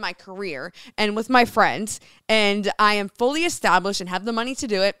happy in my career and with my friends and I am fully established and have the money to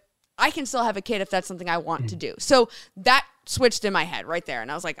do it, I can still have a kid if that's something I want to do. So that switched in my head right there.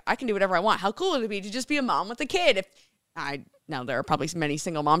 And I was like, I can do whatever I want. How cool would it be to just be a mom with a kid? Now there are probably many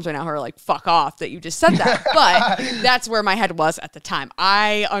single moms right now who are like, fuck off that you just said that. But that's where my head was at the time.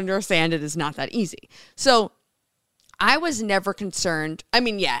 I understand it is not that easy. So I was never concerned. I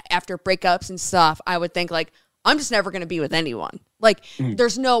mean, yeah, after breakups and stuff, I would think like, I'm just never going to be with anyone. Like,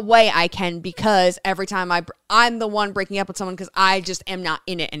 there's no way I can, because every time I'm the one breaking up with someone because I just am not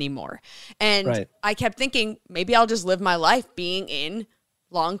in it anymore. And I kept thinking, maybe I'll just live my life being in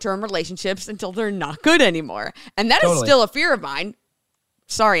long-term relationships until they're not good anymore. And that is still a fear of mine.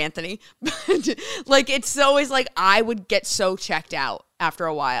 Sorry, Anthony. But like, it's always like I would get so checked out after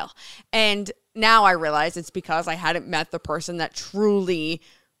a while. And now I realize it's because I hadn't met the person that truly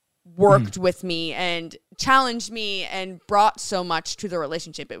worked with me and challenged me and brought so much to the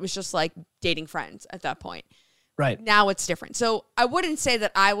relationship. It was just like dating friends at that point. Right. Now it's different. So I wouldn't say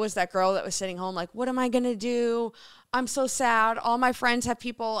that I was that girl that was sitting home like, what am I going to do? I'm so sad. All my friends have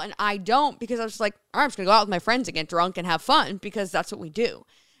people and I don't, because I was like, all right, I'm just going to go out with my friends and get drunk and have fun because that's what we do.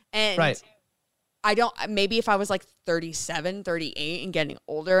 And I don't, maybe if I was like 37, 38 and getting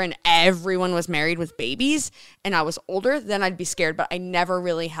older and everyone was married with babies and I was older, then I'd be scared. But I never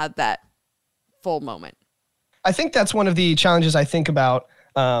really had that full moment. I think that's one of the challenges I think about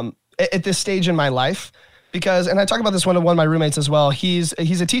at this stage in my life, because, and I talk about this one of my roommates as well. He's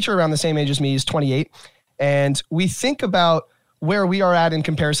a teacher around the same age as me. He's 28. And we think about where we are at in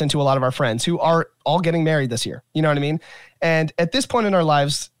comparison to a lot of our friends who are all getting married this year. You know what I mean? And at this point in our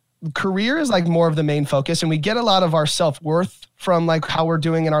lives, career is like more of the main focus, and we get a lot of our self-worth from like how we're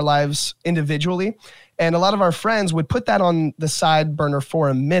doing in our lives individually. And a lot of our friends would put that on the side burner for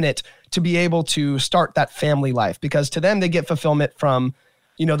a minute to be able to start that family life, because to them, they get fulfillment from,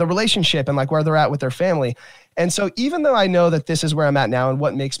 you know, the relationship and like where they're at with their family. And so even though I know that this is where I'm at now and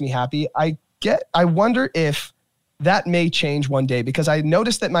what makes me happy, I wonder if that may change one day, because I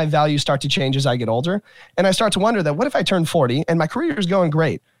notice that my values start to change as I get older. And I start to wonder that what if I turn 40 and my career is going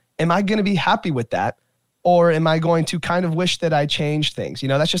great? Am I going to be happy with that? Or am I going to kind of wish that I changed things? You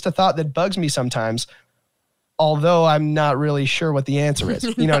know, that's just a thought that bugs me sometimes, although I'm not really sure what the answer is.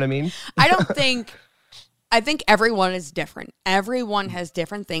 You know what I mean? I think everyone is different. Everyone has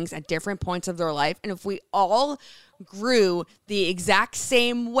different things at different points of their life. And if we all grew the exact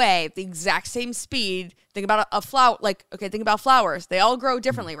same way, the exact same speed, think about a flower, think about flowers. They all grow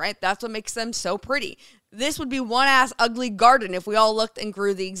differently, right? That's what makes them so pretty. This would be one ass ugly garden if we all looked and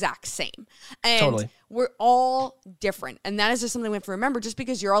grew the exact same. And we're all different. And that is just something we have to remember. Just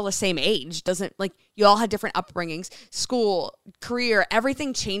because you're all the same age doesn't, like, you all had different upbringings, school, career,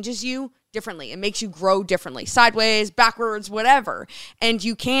 everything changes you differently. It makes you grow differently, sideways, backwards, whatever. And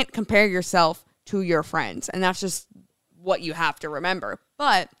you can't compare yourself to your friends. And that's just what you have to remember.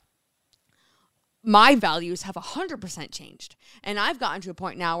 But my values have 100% changed. And I've gotten to a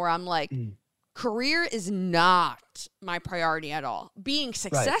point now where I'm like, career is not my priority at all. Being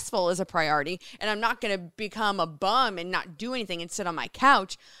successful is a priority, and I'm not going to become a bum and not do anything and sit on my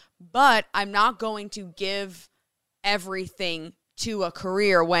couch, but I'm not going to give everything to a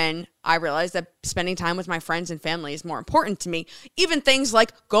career when I realize that spending time with my friends and family is more important to me. Even things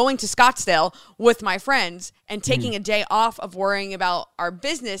like going to Scottsdale with my friends and taking a day off of worrying about our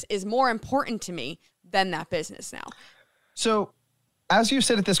business is more important to me than that business now. So, as you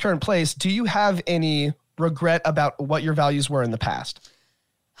sit at this current place, do you have any regret about what your values were in the past?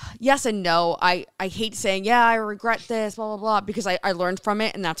 Yes and no. I hate saying, yeah, I regret this, blah, blah, blah, because I learned from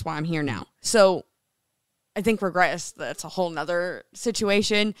it, and that's why I'm here now. So I think regret that's a whole nother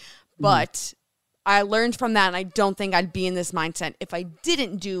situation, but I learned from that, and I don't think I'd be in this mindset if I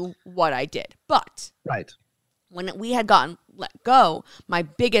didn't do what I did. But when we had gotten let go, my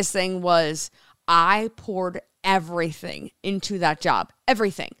biggest thing was I poured everything into that job,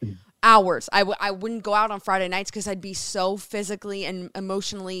 everything. Hours. I wouldn't go out on Friday nights because I'd be so physically and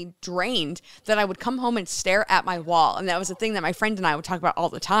emotionally drained that I would come home and stare at my wall. And that was the thing that my friend and I would talk about all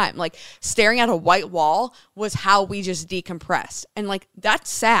the time. Like, staring at a white wall was how we just decompressed. And like,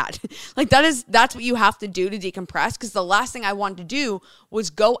 that's sad. Like, that's what you have to do to decompress, because the last thing I wanted to do was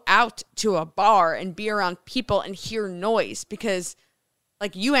go out to a bar and be around people and hear noise, because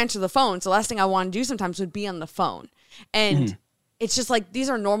like, you answer the phone. So the last thing I want to do sometimes would be on the phone. And it's just like, these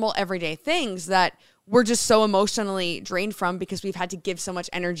are normal everyday things that we're just so emotionally drained from because we've had to give so much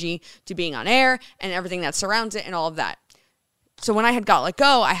energy to being on air and everything that surrounds it and all of that. So when I had got let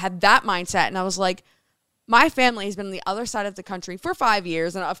go, I had that mindset, and I was like, my family has been on the other side of the country for 5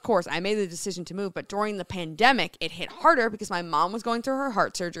 years. And of course, I made the decision to move. But during the pandemic, it hit harder because my mom was going through her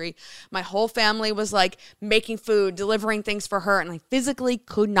heart surgery. My whole family was like making food, delivering things for her. And I physically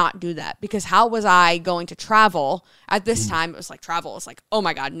could not do that because how was I going to travel at this time? It was like travel. It's like, oh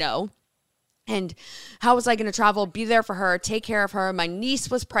my God, no. And how was I going to travel, be there for her, take care of her? My niece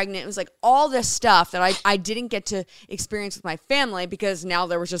was pregnant. It was like all this stuff that I didn't get to experience with my family because now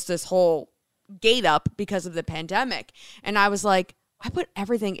there was just this whole gate up because of the pandemic. And I was like, I put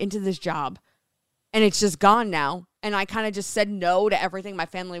everything into this job and it's just gone now. And I kind of just said no to everything my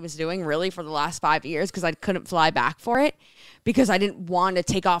family was doing really for the last 5 years because I couldn't fly back for it because I didn't want to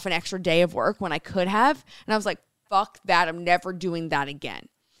take off an extra day of work when I could have. And I was like, fuck that. I'm never doing that again.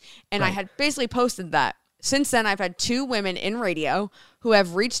 And I had basically posted that. Since then, I've had 2 women in radio who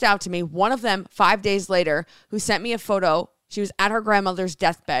have reached out to me. One of them, 5 days later, who sent me a photo. She was at her grandmother's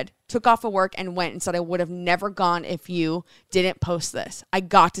deathbed, took off of work and went and said, I would have never gone if you didn't post this. I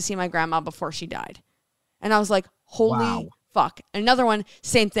got to see my grandma before she died. And I was like, holy fuck. Another one,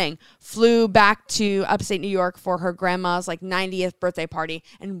 same thing. Flew back to upstate New York for her grandma's like 90th birthday party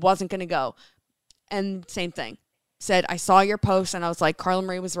and wasn't going to go. And same thing. Said, I saw your post and I was like, Carla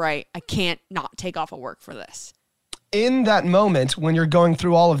Marie was right. I can't not take off of work for this. In that moment, when you're going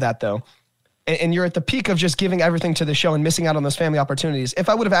through all of that though, and you're at the peak of just giving everything to the show and missing out on those family opportunities, if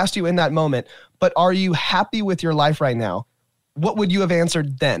I would have asked you in that moment, but are you happy with your life right now? What would you have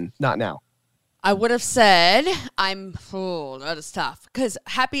answered then, not now? I would have said, that is tough. Because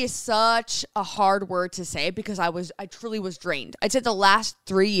happy is such a hard word to say because I truly was drained. I'd say the last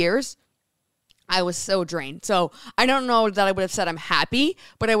 3 years, I was so drained. So I don't know that I would have said I'm happy,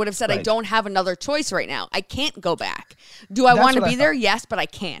 but I would have said I don't have another choice right now. I can't go back. Do I want to be there? Yes, but I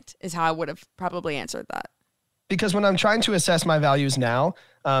can't is how I would have probably answered that. Because when I'm trying to assess my values now,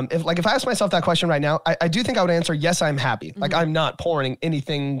 if I ask myself that question right now, I do think I would answer, yes, I'm happy. Like I'm not pouring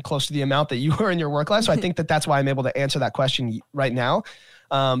anything close to the amount that you were in your work life. So I think that's why I'm able to answer that question right now,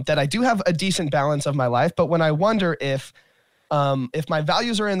 that I do have a decent balance of my life. But when I wonder if my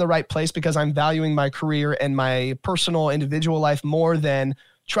values are in the right place because I'm valuing my career and my personal individual life more than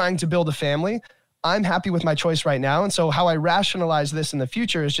trying to build a family, I'm happy with my choice right now. And so how I rationalize this in the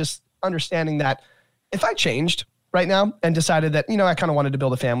future is just understanding that if I changed right now and decided that, I kind of wanted to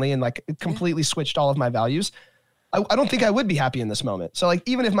build a family and like completely switched all of my values, I don't think I would be happy in this moment. So like,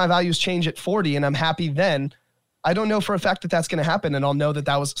 even if my values change at 40 and I'm happy then, I don't know for a fact that that's going to happen. And I'll know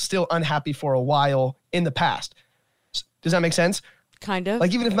that was still unhappy for a while in the past. Does that make sense? Kind of.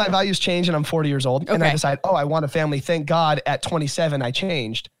 Like even if my values change and I'm 40 years old and I decide, I want a family, thank God at 27 I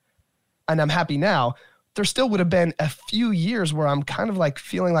changed and I'm happy now, there still would have been a few years where I'm kind of like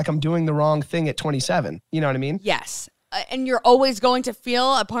feeling like I'm doing the wrong thing at 27. You know what I mean? Yes. And you're always going to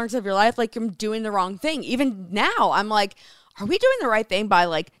feel at parts of your life like you're doing the wrong thing. Even now, I'm like, are we doing the right thing by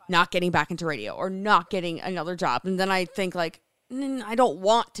like not getting back into radio or not getting another job? And then I think like, I don't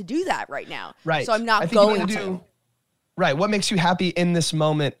want to do that right now. Right. So I'm not going to. Right. What makes you happy in this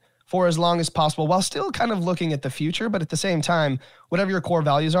moment for as long as possible while still kind of looking at the future? But at the same time, whatever your core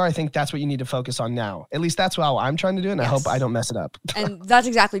values are, I think that's what you need to focus on now. At least that's how I'm trying to do it. And I hope I don't mess it up. And that's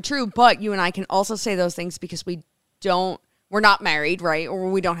exactly true. But you and I can also say those things because we're not married, right? Or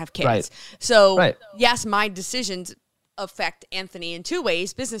we don't have kids. Right. So yes, my decisions affect Anthony in 2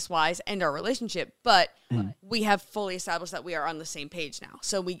 ways, business-wise and our relationship, but we have fully established that we are on the same page now.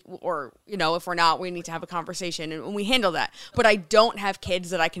 So if we're not, we need to have a conversation and we handle that. But I don't have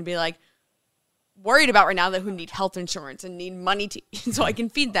kids that I can be like worried about right now that who need health insurance and need money so I can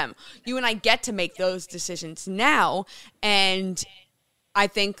feed them. You and I get to make those decisions now, and I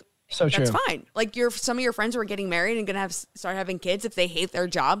think that's fine. Like some of your friends who are getting married and gonna start having kids, if they hate their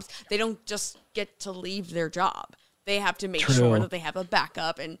jobs, they don't just get to leave their job. They have to make sure that they have a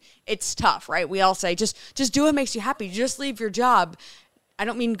backup, and it's tough, right? We all say, just do what makes you happy. Just leave your job. I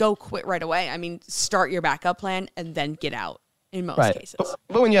don't mean go quit right away. I mean, start your backup plan and then get out in most cases.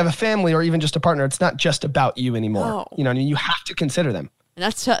 But when you have a family or even just a partner, it's not just about you anymore. No. You know what I mean? You have to consider them. And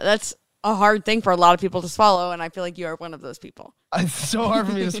that's a hard thing for a lot of people to swallow, and I feel like you are one of those people. It's so hard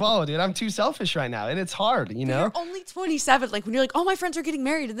for me to swallow, dude. I'm too selfish right now, and it's hard, you know? You're only 27. Like, when you're like, oh, my friends are getting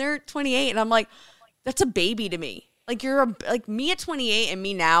married, and they're 28, and I'm like, that's a baby to me. Like, you're like me at 28 and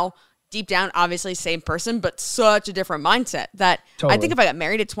me now, deep down, obviously same person, but such a different mindset that I think if I got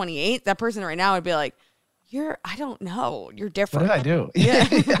married at 28, that person right now would be like, I don't know, you're different. What did I do? Yeah.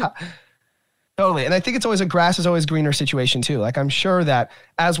 Yeah. Totally. And I think it's always a grass is always greener situation too. Like I'm sure that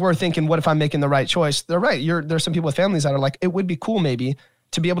as we're thinking, what if I'm making the right choice? They're right. There's some people with families that are like, it would be cool maybe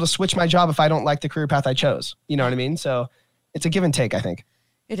to be able to switch my job if I don't like the career path I chose. You know what I mean? So it's a give and take, I think.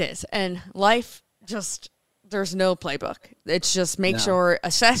 It is. And life just there's no playbook. It's just make sure,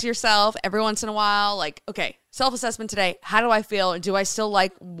 assess yourself every once in a while. Like, okay, self-assessment today. How do I feel? And do I still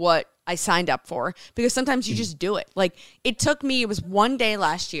like what I signed up for? Because sometimes you just do it. Like it took me, it was one day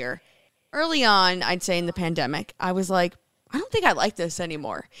last year, early on, I'd say in the pandemic, I was like, I don't think I like this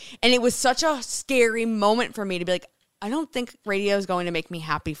anymore. And it was such a scary moment for me to be like, I don't think radio is going to make me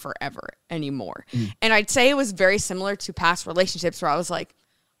happy forever anymore. And I'd say it was very similar to past relationships where I was like,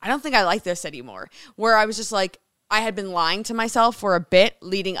 I don't think I like this anymore. Where I was just like, I had been lying to myself for a bit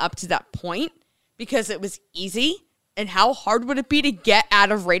leading up to that point because it was easy. And how hard would it be to get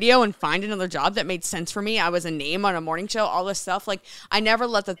out of radio and find another job that made sense for me? I was a name on a morning show, all this stuff. Like, I never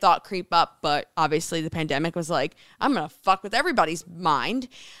let the thought creep up, but obviously the pandemic was like, I'm going to fuck with everybody's mind.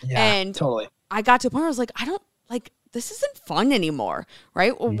 Yeah, and totally. I got to a point where I was like, I don't, like, this isn't fun anymore,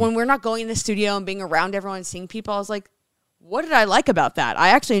 right? When we're not going in the studio and being around everyone and seeing people, I was like, what did I like about that? I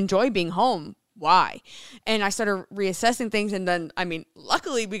actually enjoy being home. Why? And I started reassessing things. And then, I mean,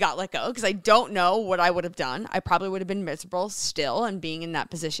 luckily we got let go because I don't know what I would have done. I probably would have been miserable still and being in that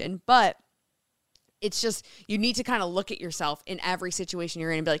position. But it's just, you need to kind of look at yourself in every situation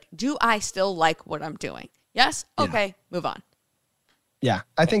you're in and be like, do I still like what I'm doing? Yes? Okay, move on. Yeah,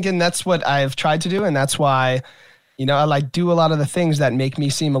 I think, and that's what I've tried to do. And that's why, you know, I like do a lot of the things that make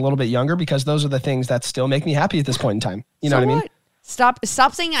me seem a little bit younger because those are the things that still make me happy at this point in time. You know what I mean? Stop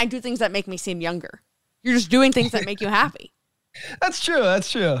saying I do things that make me seem younger. You're just doing things that make you happy. That's true.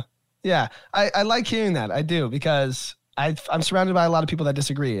 That's true. Yeah. I like hearing that. I do because I'm surrounded by a lot of people that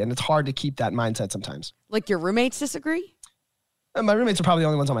disagree and it's hard to keep that mindset sometimes. Like your roommates disagree? My roommates are probably the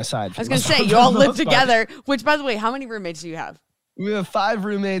only ones on my side. I was going to say, you all live together, which by the way, how many roommates do you have? We have 5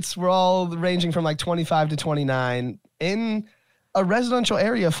 roommates. We're all ranging from like 25 to 29 in a residential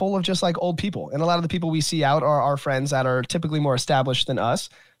area full of just like old people. And a lot of the people we see out are our friends that are typically more established than us.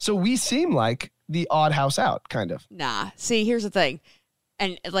 So we seem like the odd house out, kind of. Nah. See, here's the thing.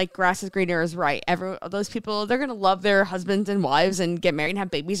 And like grass is greener is right. Those people, they're going to love their husbands and wives and get married and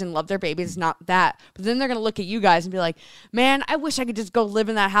have babies and love their babies. It's not that. But then they're going to look at you guys and be like, man, I wish I could just go live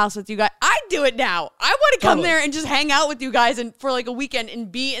in that house with you guys. I'd do it now. I want to come there and just hang out with you guys and for like a weekend and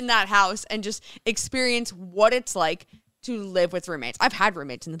be in that house and just experience what it's like to live with roommates. I've had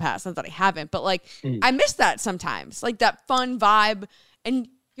roommates in the past, not that I haven't, but like I miss that sometimes, like that fun vibe, and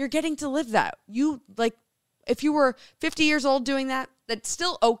you're getting to live that. You like, if you were 50 years old doing that, that's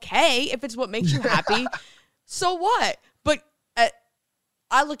still okay if it's what makes you happy. So what? But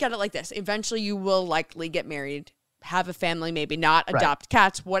I look at it like this. Eventually you will likely get married, have a family, maybe not, adopt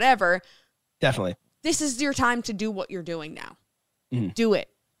cats, whatever. Definitely. This is your time to do what you're doing now. Do it.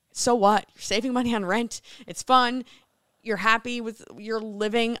 So what? You're saving money on rent. It's fun. You're happy with your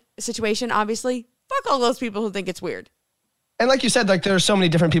living situation, obviously. Fuck all those people who think it's weird. And like you said, like there's so many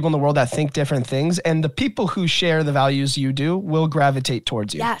different people in the world that think different things, and the people who share the values you do will gravitate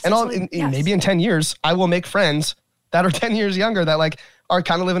towards you. Yes, and maybe in 10 years, I will make friends that are 10 years younger that like are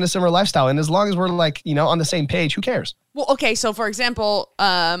kind of living a similar lifestyle. And as long as we're like, you know, on the same page, who cares? Well, okay. So for example,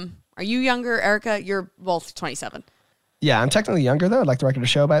 are you younger, Erica? You're both 27. Yeah, I'm technically younger though. I'd like the record to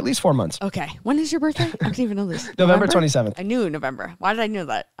show by at least 4 months. Okay. When is your birthday? I don't even know this. November 27th. I knew November. Why did I know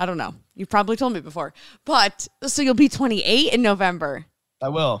that? I don't know. You probably told me before. But so you'll be 28 in November. I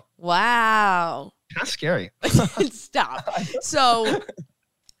will. Wow. That's scary. Stop. So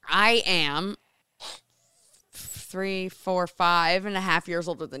I am 3, 4, 5.5 years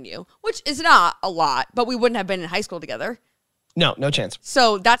older than you, which is not a lot, but we wouldn't have been in high school together. No chance.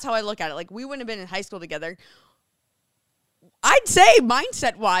 So that's how I look at it. Like we wouldn't have been in high school together. I'd say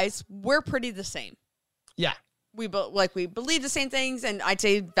mindset wise, we're pretty the same. Yeah. We believe the same things, and I'd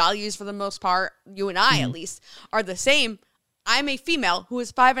say values for the most part, you and I at least, are the same. I'm a female who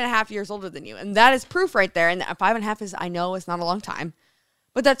is 5.5 years older than you, and that is proof right there. And 5.5 is, I know it's not a long time,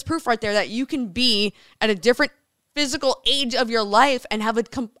 but that's proof right there that you can be at a different physical age of your life and have a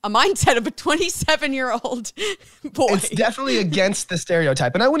mindset of a 27-year-old boy. It's definitely against the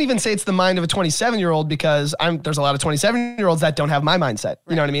stereotype. And I wouldn't even say it's the mind of a 27-year-old because there's a lot of 27-year-olds that don't have my mindset.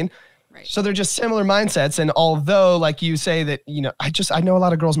 You know what I mean? Right. So they're just similar mindsets. And although like you say that, you know, I know a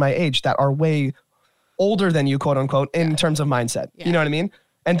lot of girls my age that are way older than you, quote unquote, in terms of mindset. Yeah. You know what I mean?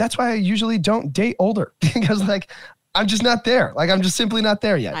 And that's why I usually don't date older because like, I'm just not there. Like I'm just simply not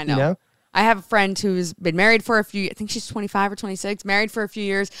there yet. I know. You know? I have a friend who's been married for a few, I think she's 25 or 26, married for a few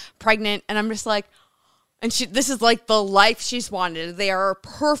years, pregnant. And I'm just like, and this is like the life she's wanted. They are a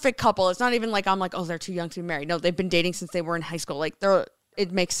perfect couple. It's not even like, I'm like, oh, they're too young to be married. No, they've been dating since they were in high school. Like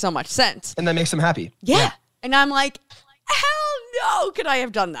it makes so much sense. And that makes them happy. Yeah. And I'm like, hell no, could I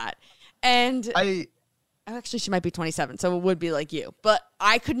have done that? And actually, she might be 27, so it would be like you. But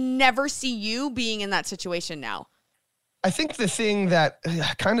I could never see you being in that situation now. I think the thing that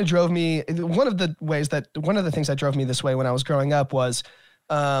kind of drove me, one of the things that drove me this way when I was growing up was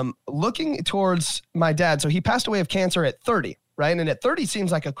looking towards my dad. So he passed away of cancer at 30, right? And at 30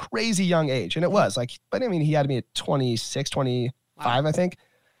 seems like a crazy young age. And it was like, but I mean, he had me at 26, 25, wow. I think.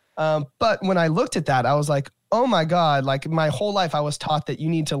 But when I looked at that, I was like, oh my God, like my whole life I was taught that you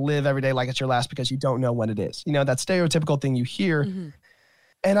need to live every day like it's your last because you don't know when it is. You know, that stereotypical thing you hear. Mm-hmm.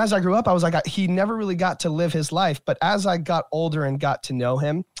 And as I grew up, I was like, he never really got to live his life. But as I got older and got to know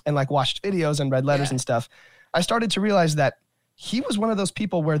him and like watched videos and read letters and stuff, I started to realize that he was one of those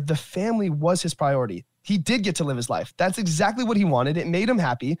people where the family was his priority. He did get to live his life. That's exactly what he wanted. It made him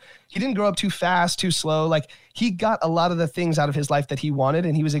happy. He didn't grow up too fast, too slow. Like he got a lot of the things out of his life that he wanted,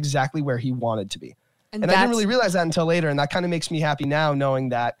 and he was exactly where he wanted to be. And I didn't really realize that until later. And that kind of makes me happy now knowing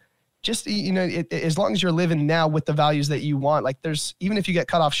that just, you know, as long as you're living now with the values that you want, like even if you get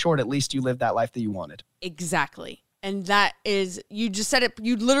cut off short, at least you lived that life that you wanted. Exactly. And that is, you just said it,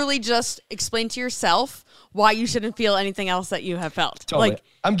 you literally just explained to yourself why you shouldn't feel anything else that you have felt. Totally. Like,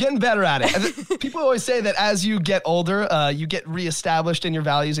 I'm getting better at it. People always say that as you get older, you get reestablished in your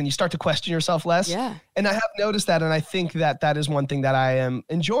values and you start to question yourself less. Yeah. And I have noticed that. And I think that is one thing that I am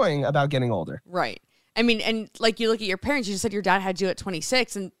enjoying about getting older. Right. I mean, and like you look at your parents, you just said your dad had you at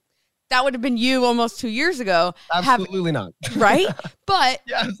 26 and that would have been you almost 2 years ago. Absolutely not. Right? But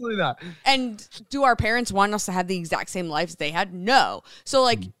yeah, absolutely not. And do our parents want us to have the exact same lives they had? No. So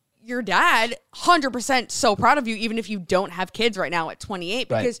like your dad, 100% so proud of you, even if you don't have kids right now at 28,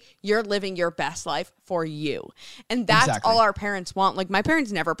 because you're living your best life for you. And that's all our parents want. Like my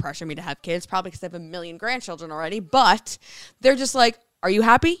parents never pressure me to have kids, probably because they have a million grandchildren already, but they're just like, are you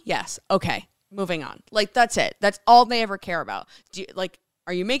happy? Yes. Okay. Moving on. Like that's it. That's all they ever care about.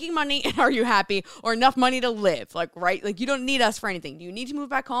 Are you making money and are you happy or enough money to live? Like, right? Like you don't need us for anything. Do you need to move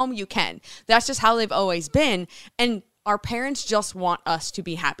back home? You can. That's just how they've always been. And our parents just want us to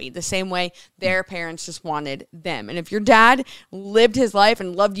be happy the same way their parents just wanted them. And if your dad lived his life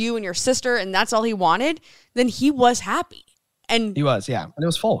and loved you and your sister and that's all he wanted, then he was happy. And he was, yeah. And it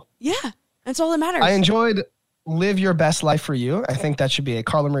was full. Yeah. That's all that matters. I enjoyed live your best life for you. I think that should be a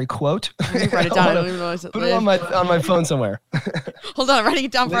Carla Marie quote. Write it down. I don't even know put it on my phone somewhere. Hold on, I'm writing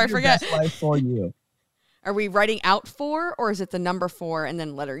it down before I forget. Live your best life for you. Are we writing out 4 or is it the number 4 and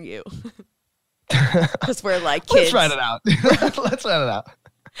then letter U? Because we're like kids. Let's write it out. Let's write it out.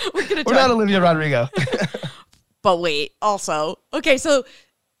 We're not Olivia Rodrigo. But wait, also, okay, so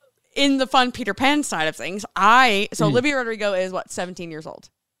in the fun Peter Pan side of things, Olivia Rodrigo is what, 17 years old?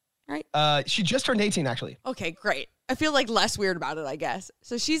 Right? She just turned 18, actually. Okay, great. I feel like less weird about it, I guess.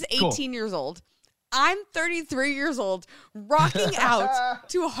 So she's 18 years old. I'm 33 years old, rocking out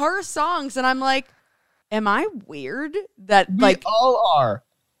to her songs, and I'm like, am I weird? That we all are.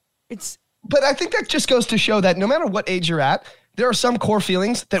 But I think that just goes to show that no matter what age you're at, there are some core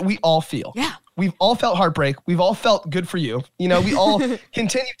feelings that we all feel. Yeah. We've all felt heartbreak. We've all felt good for you. You know, we all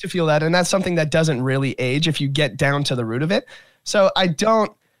continue to feel that, and that's something that doesn't really age if you get down to the root of it. So I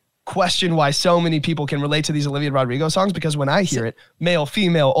don't question why so many people can relate to these Olivia Rodrigo songs, because when I hear it, male,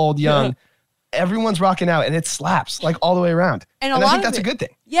 female, old, young, everyone's rocking out and it slaps like all the way around. And I think that's a good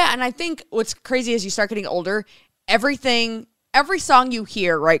thing. Yeah. And I think what's crazy is you start getting older, every song you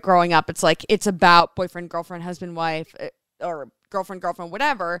hear, right, growing up, it's like, it's about boyfriend, girlfriend, husband, wife, or girlfriend,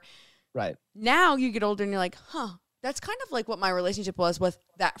 whatever. Right. Now you get older and you're like, that's kind of like what my relationship was with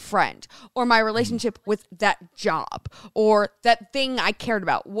that friend, or my relationship with that job, or that thing I cared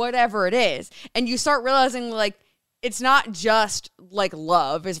about, whatever it is. And you start realizing like, it's not just like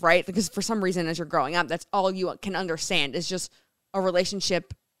love is right. Because for some reason, as you're growing up, that's all you can understand is just a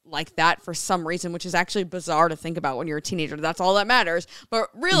relationship like that for some reason, which is actually bizarre to think about when you're a teenager. That's all that matters. But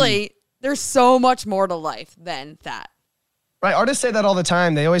really, there's so much more to life than that. Right. Artists say that all the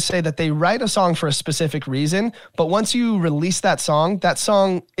time. They always say that they write a song for a specific reason, but once you release that song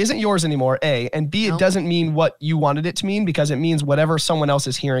isn't yours anymore, A, and B, it doesn't mean what you wanted it to mean, because it means whatever someone else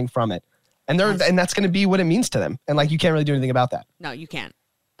is hearing from it. And and that's going to be what it means to them. And like, you can't really do anything about that. No, you can't.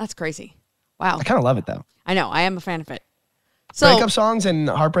 That's crazy. Wow. I kind of love it though. I know. I am a fan of it. So breakup songs and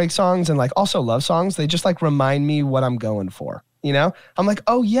heartbreak songs and like also love songs, they just like remind me what I'm going for. You know, I'm like,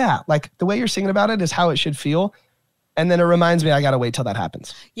 oh yeah, like the way you're singing about it is how it should feel. And then it reminds me I got to wait till that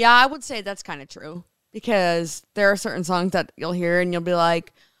happens. Yeah, I would say that's kind of true, because there are certain songs that you'll hear and you'll be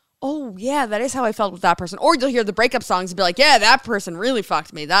like, oh, yeah, that is how I felt with that person. Or you'll hear the breakup songs and be like, yeah, that person really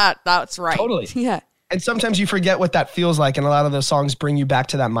fucked me. That's right. Totally. Yeah. And sometimes you forget what that feels like. And a lot of those songs bring you back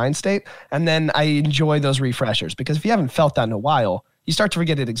to that mind state. And then I enjoy those refreshers, because if you haven't felt that in a while, you start to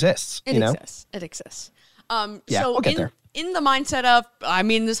forget it exists. It exists. Yeah, So we'll get there. in the mindset of, I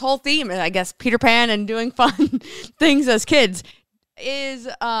mean, this whole theme, I guess, Peter Pan and doing fun things as kids is,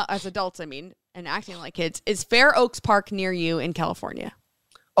 as adults, I mean, and acting like kids, is Fair Oaks Park near you in California?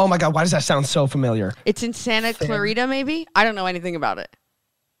 Oh my God, why does that sound so familiar? It's in Santa Clarita, maybe? I don't know anything about it.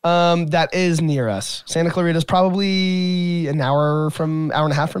 That is near us. Santa Clarita is probably an hour and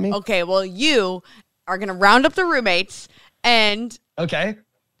a half from me. Okay, well, you are going to round up the roommates, and Okay.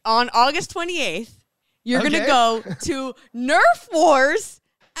 on August 28th, you're going to Okay. go to Nerf Wars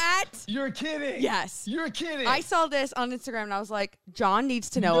at... You're kidding. Yes. You're kidding. I saw this on Instagram, and I was like, John needs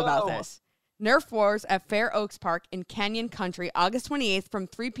to know about No. this. Nerf Wars at Fair Oaks Park in Canyon Country, August 28th from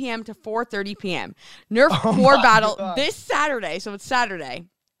 3 p.m. to 4:30 p.m. Nerf War my Battle God. this Saturday, so it's Saturday.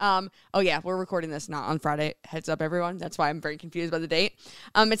 Oh yeah, we're recording this not on Friday. Heads up, everyone. That's why I'm very confused by the date.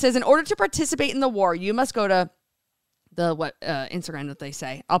 It says, in order to participate in the war, you must go to the Instagram that they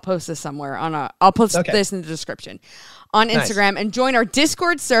say. I'll post this somewhere I'll post this in the description on Instagram and join our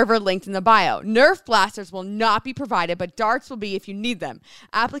Discord server linked in the bio. Nerf blasters will not be provided, but darts will be if you need them.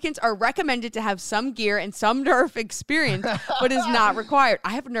 Applicants are recommended to have some gear and some Nerf experience, but is not required.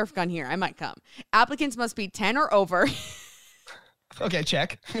 I have a Nerf gun here. I might come. Applicants must be 10 or over. Okay,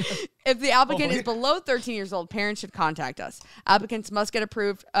 check. If the applicant is below 13 years old, parents should contact us. Applicants must get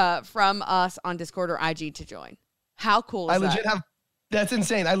approved from us on Discord or IG to join. How cool is that? That's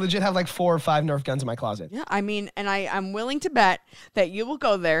insane. I legit have like 4 or 5 Nerf guns in my closet. Yeah, I mean, and I'm willing to bet that you will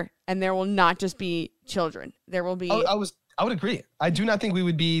go there and there will not just be children. There will be... I would agree. I do not think we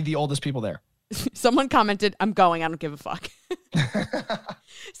would be the oldest people there. Someone commented, I'm going, I don't give a fuck.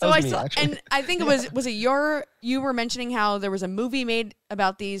 So was I me, saw, actually. and I think was it you were mentioning how there was a movie made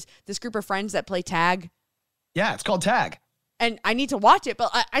about this group of friends that play tag? Yeah, it's called tag. And I need to watch it,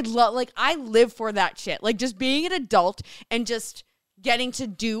 but I love, like, I live for that shit. Like, just being an adult and just getting to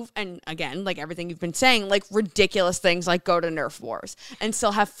do, and again, like everything you've been saying, like ridiculous things like go to Nerf Wars and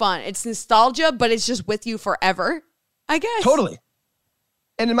still have fun. It's nostalgia, but it's just with you forever, I guess. Totally.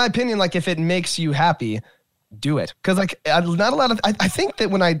 And in my opinion, like if it makes you happy, do it. Because like not a lot of, I think that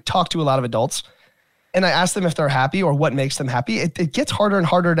when I talk to a lot of adults and I ask them if they're happy or what makes them happy, it gets harder and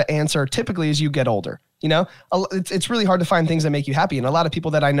harder to answer typically as you get older. You know, it's really hard to find things that make you happy. And a lot of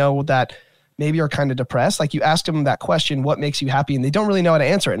people that I know that maybe are kind of depressed, like you ask them that question, what makes you happy? And they don't really know how to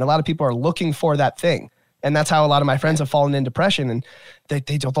answer it. And a lot of people are looking for that thing. And that's how a lot of my friends have fallen in depression. And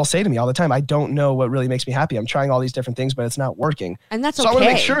they'll say to me all the time, I don't know what really makes me happy. I'm trying all these different things, but it's not working. And that's so okay. I want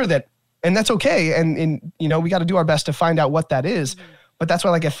to make sure that, and that's okay. And you know, we got to do our best to find out what that is. Mm-hmm. But that's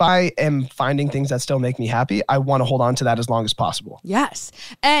why, like, if I am finding things that still make me happy, I want to hold on to that as long as possible. Yes.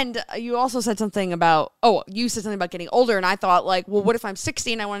 And you also said something about, you said something about getting older. And I thought, like, well, what if I'm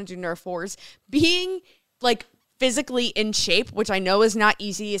 60 and I want to do Nerf Wars? Being, like, physically in shape, which I know is not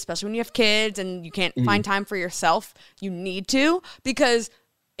easy, especially when you have kids and you can't find time for yourself. You need to, because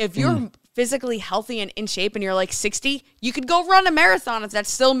if you're physically healthy and in shape and you're like 60, you could go run a marathon if that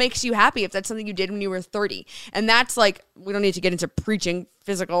still makes you happy, if that's something you did when you were 30. And that's like, we don't need to get into preaching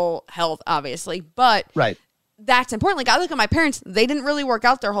physical health, obviously, but Right. that's important. Like, I look at my parents, they didn't really work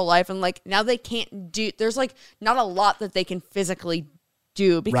out their whole life, and like now they can't do, there's like not a lot that they can physically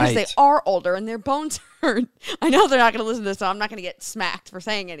do because they Right. are older and their bones hurt. I know they're not going to listen to this, so I'm not going to get smacked for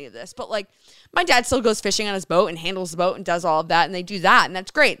saying any of this, but like my dad still goes fishing on his boat and handles the boat and does all of that, and they do that, and that's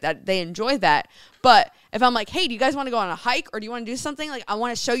great that they enjoy that. But if I'm like, hey, do you guys want to go on a hike or do you want to do something? Like, I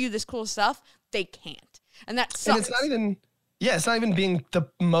want to show you this cool stuff. They can't. And that sucks. And it's not even, it's not even being the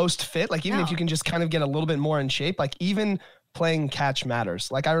most fit. Like, even if you can just kind of get a little bit more in shape, like even playing catch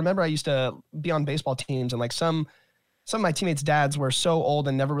matters. Like, I remember I used to be on baseball teams, and like some of my teammates' dads were so old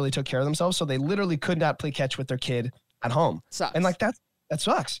and never really took care of themselves. So they literally could not play catch with their kid at home. Sucks. And like that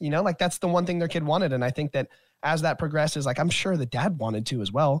sucks, you know, like that's the one thing their kid wanted. And I think that as that progresses, like I'm sure the dad wanted to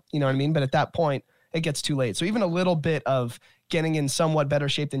as well, you know what I mean? But at that point, it gets too late. So even a little bit of getting in somewhat better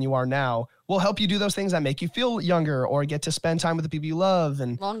shape than you are now will help you do those things that make you feel younger or get to spend time with the people you love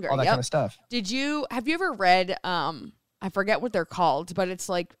and Longer, all that yep. kind of stuff. Have you ever read, I forget what they're called, but it's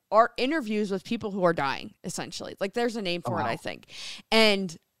like art interviews with people who are dying, essentially. Like there's a name for it, I think.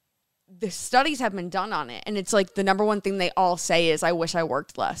 And the studies have been done on it. And it's like the number one thing they all say is, I wish I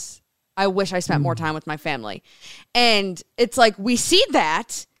worked less. I wish I spent more time with my family. And it's like, we see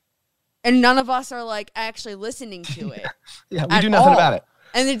that and none of us are like actually listening to it. Yeah, we do nothing about it.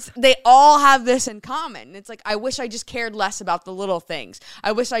 And they all have this in common. It's like, I wish I just cared less about the little things.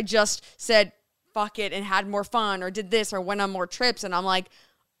 I wish I just said, fuck it, and had more fun or did this or went on more trips. And I'm like,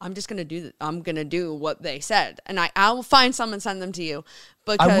 I'm just going to do what they said. And I'll find some and send them to you.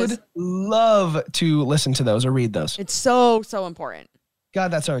 Because I would love to listen to those or read those. it's so, so important.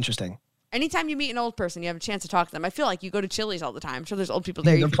 God, that's so interesting. Anytime you meet an old person, you have a chance to talk to them. I feel like you go to Chili's all the time. I'm sure there's old people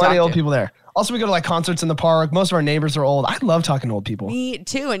there. There are plenty of old people there. Also, we go to like concerts in the park. Most of our neighbors are old. I love talking to old people. Me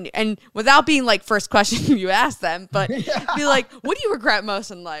too. And without being like first question you ask them, but be like, what do you regret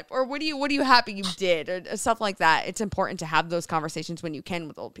most in life? Or what are you happy you did? Or stuff like that. It's important to have those conversations when you can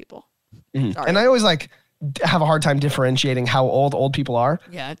with old people. And I always like have a hard time differentiating how old people are.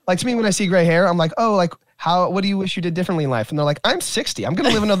 Yeah. Like to me, when I see gray hair, I'm like, oh, like what do you wish you did differently in life? And they're like, I'm 60. I'm going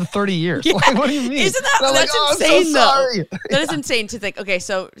to live another 30 years. Yeah. Like, what do you mean? Isn't that, that's like, insane I'm so sorry. though. That is insane to think. Okay.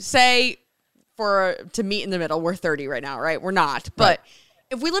 So say to meet in the middle, we're 30 right now, right? We're not, but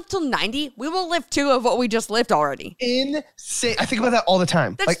if we live till 90, we will live 2 of what we just lived already. Insane. I think about that all the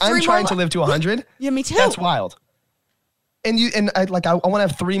time. That's like I'm trying to live to 100. Yeah, me too. That's wild. And I want to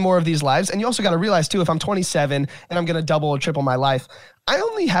have 3 more of these lives. And you also got to realize too, if I'm 27 and I'm going to double or triple my life, I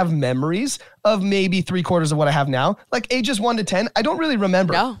only have memories of maybe 3/4 of what I have now. Like ages 1 to 10, I don't really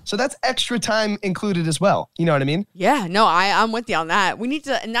remember. No. So that's extra time included as well. You know what I mean? Yeah, no, I'm with you on that. We need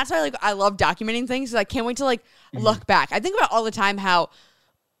to, and that's why I love documenting things. I can't wait to look back. I think about all the time how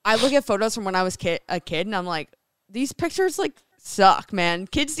I look at photos from when I was a kid and I'm like, these pictures suck, man.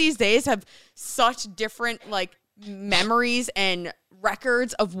 Kids these days have such different memories and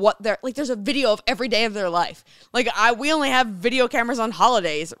records of what they're like. There's a video of every day of their life. We only have video cameras on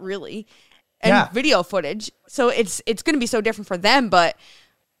holidays, really, and video footage. So it's going to be so different for them. But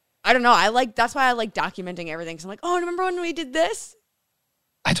I don't know. That's why I like documenting everything. So I'm like, oh, remember when we did this?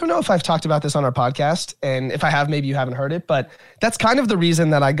 I don't know if I've talked about this on our podcast, and if I have, maybe you haven't heard it, but that's kind of the reason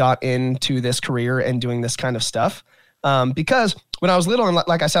that I got into this career and doing this kind of stuff. Because when I was little, and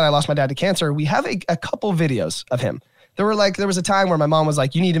like I said, I lost my dad to cancer, we have a couple videos of him. There was a time where my mom was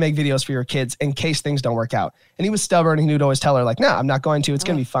like, you need to make videos for your kids in case things don't work out. And he was stubborn. And he would always tell her no, I'm not going to. It's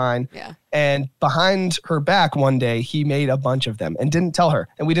going to be fine. Yeah. And behind her back one day, he made a bunch of them and didn't tell her.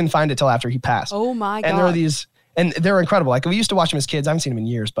 And we didn't find it till after he passed. Oh my God. And there are these, and they're incredible. We used to watch him as kids. I haven't seen him in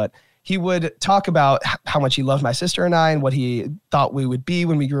years, but he would talk about how much he loved my sister and I and what he thought we would be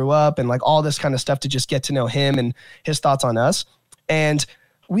when we grew up and all this kind of stuff to just get to know him and his thoughts on us. And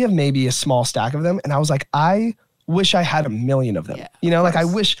we have maybe a small stack of them. And I was like, I wish I had 1 million of them. Yeah, I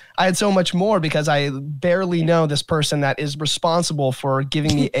wish I had so much more because I barely know this person that is responsible for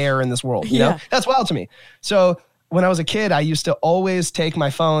giving me air in this world. You know, that's wild to me. So when I was a kid, I used to always take my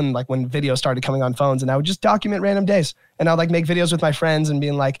phone, when videos started coming on phones, and I would just document random days. And I would make videos with my friends and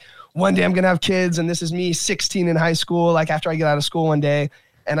being like, one day I'm going to have kids. And this is me 16 in high school, after I get out of school one day.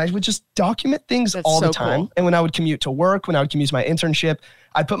 And I would just document things all the time. Cool. And when I would commute to work, when I would commute to my internship,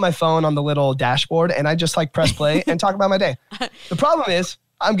 I'd put my phone on the little dashboard and I just press play and talk about my day. The problem is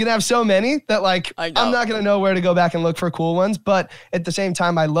I'm going to have so many that I'm not going to know where to go back and look for cool ones. But at the same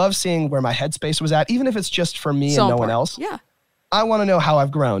time, I love seeing where my headspace was at, even if it's just for me and no one else. Yeah. I want to know how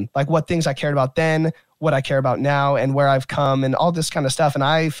I've grown, what things I cared about then, what I care about now, and where I've come and all this kind of stuff. And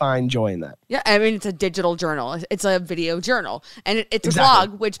I find joy in that. Yeah. I mean, it's a digital journal. It's a video journal. And it's a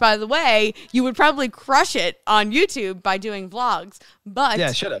vlog, which, by the way, you would probably crush it on YouTube by doing vlogs. But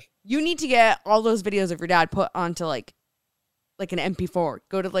yeah, should have. You need to get all those videos of your dad put onto an MP4.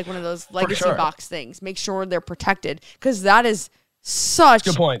 Go to one of those legacy box things. Make sure they're protected because that is such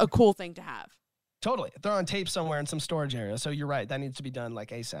a cool thing to have. Totally. They're on tape somewhere in some storage area. So you're right. That needs to be done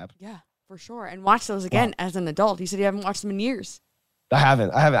ASAP. Yeah, for sure. And watch those again as an adult. You said you haven't watched them in years. I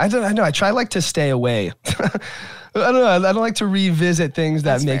haven't. I know. I try to stay away. I don't know. I don't like to revisit things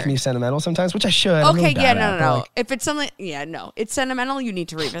that make me sentimental sometimes, which I should. Okay, no. If it's something, it's sentimental, you need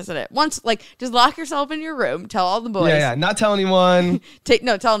to revisit it. Once, just lock yourself in your room, tell all the boys. Yeah, not tell anyone.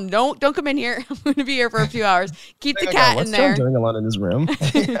 Tell them, don't come in here. I'm going to be here for a few hours. Keep the cat in there. What's John doing alone in his room?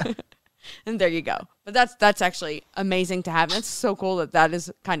 And there you go. But that's actually amazing to have. And it's so cool that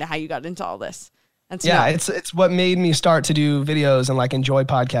is kind of how you got into all this. It's what made me start to do videos and enjoy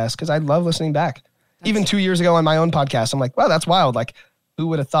podcasts because I love listening back. Even 2 years ago on my own podcast, I'm like, wow, that's wild. Who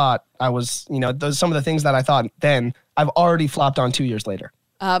would have thought I was, some of the things that I thought then I've already flopped on 2 years later.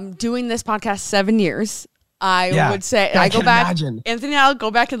 Doing this podcast 7 years, I would say, I go back, Anthony and I'll go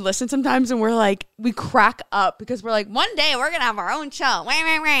back and listen sometimes and we crack up because we're one day we're going to have our own show,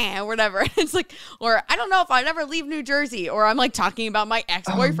 or whatever. It's or I don't know if I'd ever leave New Jersey, or I'm talking about my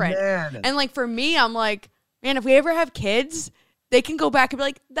ex-boyfriend. Oh, and for me, I'm man, if we ever have kids, they can go back and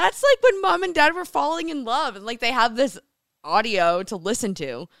be that's when mom and dad were falling in love. And they have this audio to listen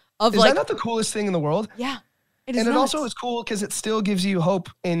to of Is that not the coolest thing in the world? Yeah. It also is cool because it still gives you hope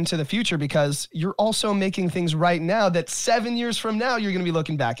into the future because you're also making things right now that 7 years from now you're going to be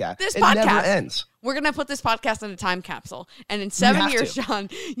looking back at. This podcast never ends. We're going to put this podcast in a time capsule. And in 7 years, Sean,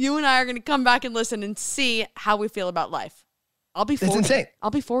 you and I are going to come back and listen and see how we feel about life. I'll be 40. It's insane.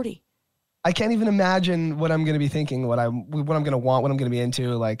 I'll be 40. I can't even imagine what I'm going to be thinking, what I'm going to want, what I'm going to be into.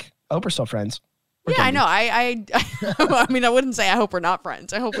 Like, I hope we're still friends. Yeah, I know. I mean, I wouldn't say I hope we're not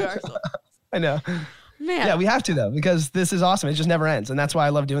friends. I hope we are still. I know. Man. Yeah, we have to, though, because this is awesome. It just never ends. And that's why I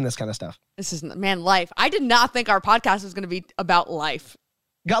love doing this kind of stuff. This is, man, life. I did not think our podcast was going to be about life.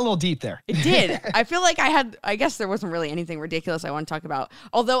 Got a little deep there. It did. I feel like I guess there wasn't really anything ridiculous I want to talk about.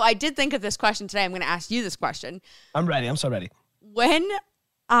 Although I did think of this question today. I'm going to ask you this question. I'm ready. I'm so ready. When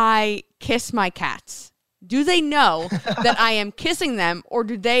I kiss my cats, do they know that I am kissing them, or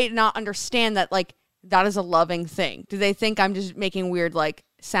do they not understand that, like, that is a loving thing? Do they think I'm just making weird, like,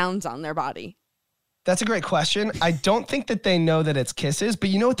 sounds on their body? That's a great question. I don't think that they know that it's kisses, but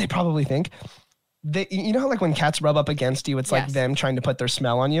you know what they probably think? You know how, like, when cats rub up against you, it's like them trying to put their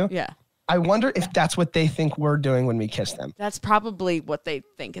smell on you? Yeah. I wonder if that's what they think we're doing when we kiss them. That's probably what they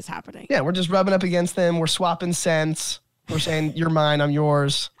think is happening. Yeah, we're just rubbing up against them. We're swapping scents. We're saying, you're mine, I'm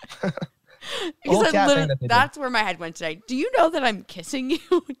yours. Because that's where my head went today. Do you know that I'm kissing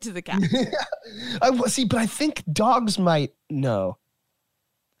you to the cat? See, but I think dogs might know.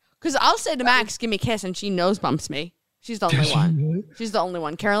 Because I'll say to Max, give me a kiss, and she nose bumps me. She's the only one. She's the only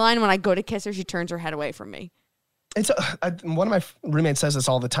one. Caroline, when I go to kiss her, she turns her head away from me. One of my roommates says this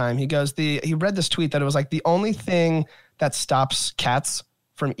all the time. He goes, he read this tweet that it was like the only thing that stops cats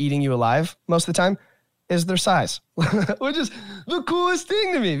from eating you alive most of the time is their size, which is the coolest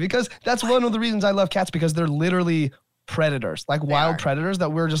thing to me, because that's one of the reasons I love cats, because they're literally predators, like wild predators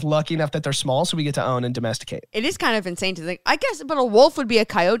that we're just lucky enough that they're small, so we get to own and domesticate. It is kind of insane to think, I guess, but a wolf would be a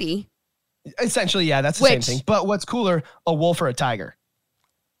coyote. Essentially, yeah, that's the same thing. But what's cooler, a wolf or a tiger?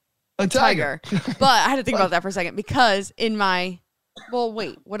 A tiger. But I had to think about that for a second, because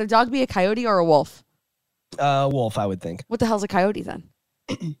wait, would a dog be a coyote or a wolf? Wolf, I would think. What the hell's a coyote then?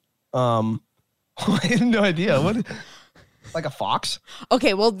 I have no idea. What? Like a fox?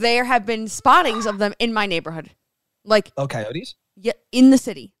 Okay, well, there have been spottings of them in my neighborhood. Like, coyotes? Yeah, in the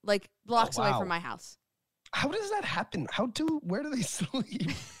city, like blocks away from my house. How does that happen? Where do they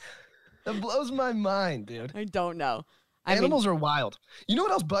sleep? That blows my mind, dude. I don't know. Animals are wild. You know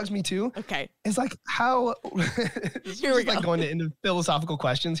what else bugs me too? Okay. It's like how here we go. Like going into philosophical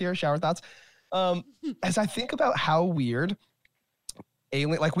questions here, shower thoughts. As I think about how weird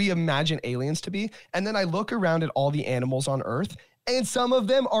we imagine aliens to be, and then I look around at all the animals on Earth, and some of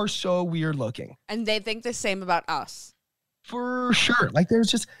them are so weird looking. And they think the same about us. For sure. Like, there's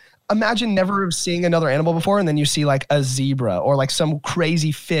just, imagine never seeing another animal before, and then you see like a zebra or like some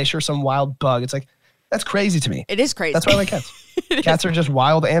crazy fish or some wild bug. It's like, that's crazy to me. It is crazy. That's why I like cats. Cats are just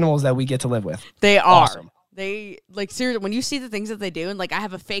wild animals that we get to live with. They are. Awesome. They, like, seriously, when you see the things that they do, and like I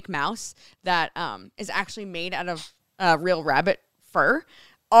have a fake mouse that is actually made out of real rabbit fur.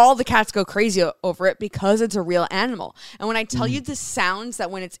 All the cats go crazy over it because it's a real animal. And when I tell you the sounds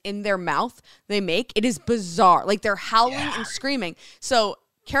that when it's in their mouth they make, it is bizarre. Like, they're howling and screaming. So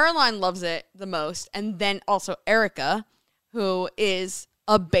Caroline loves it the most. And then also Erica, who is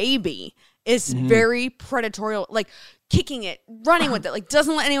a baby, is very predatorial, like kicking it, running with it, like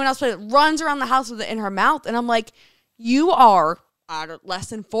doesn't let anyone else play it, runs around the house with it in her mouth. And I'm like, you are less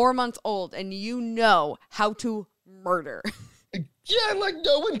than 4 months old and you know how to murder. Yeah, like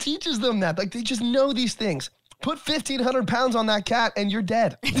no one teaches them that. Like, they just know these things. Put 1,500 pounds on that cat and you're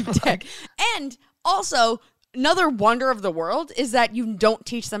dead. Like, and also, another wonder of the world is that you don't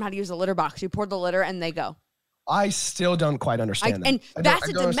teach them how to use a litter box. You pour the litter and they go. I still don't quite understand that. And that's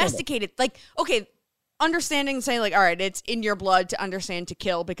a domesticated, like, okay, understanding, saying like, all right, it's in your blood to understand to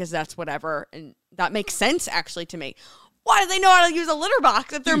kill because that's whatever. And that makes sense actually to me. Why do they know how to use a litter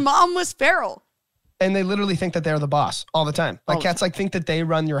box if their mom was feral? And they literally think that they're the boss all the time. Like, cats like think that they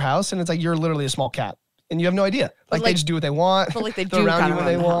run your house, and it's like you're literally a small cat and you have no idea. Like they just do what they want. But like they They're do around kind you of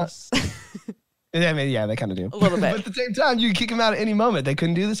when they want. Yeah, I mean, yeah, they kind of do. A little bit. But at the same time, you can kick them out at any moment. They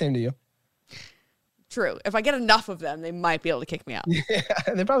couldn't do the same to you. True. If I get enough of them, they might be able to kick me out. Yeah,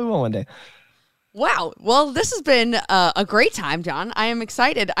 they probably will one day. Wow. Well, this has been a great time, John. I am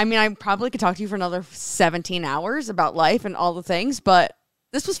excited. I mean, I probably could talk to you for another 17 hours about life and all the things, but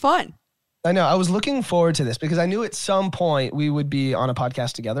this was fun. I know. I was looking forward to this because I knew at some point we would be on a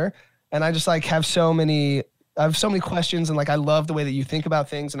podcast together. And I just like have so many questions, and like I love the way that you think about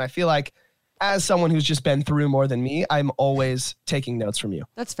things. And I feel like as someone who's just been through more than me, I'm always taking notes from you.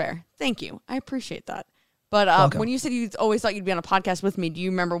 That's fair. Thank you. I appreciate that. But when you said you always thought you'd be on a podcast with me, do you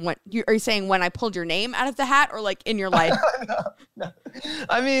remember are you saying when I pulled your name out of the hat, or like in your life? No.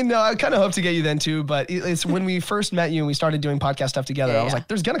 I mean, no, I kind of hope to get you then too, but it's when we first met you and we started doing podcast stuff together, I was like,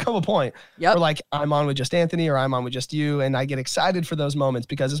 there's going to come a point where like I'm on with just Anthony or I'm on with just you. And I get excited for those moments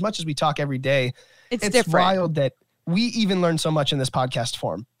because as much as we talk every day, it's different. Wild that we even learn so much in this podcast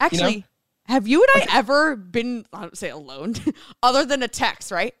form. Actually, you know? Have you and I ever been, I don't say alone, other than a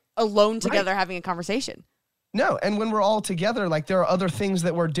text, right? Alone together having a conversation. No, and when we're all together, like there are other things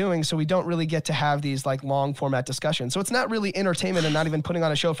that we're doing, so we don't really get to have these like long format discussions. So it's not really entertainment and not even putting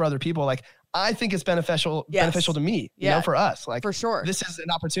on a show for other people. Like I think it's beneficial to me, you know, for us. Like for sure. This is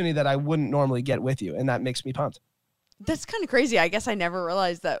an opportunity that I wouldn't normally get with you, and that makes me pumped. That's kind of crazy. I guess I never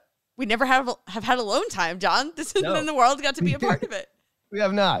realized that we never have had alone time, John. This has been the world got to be a part of it. We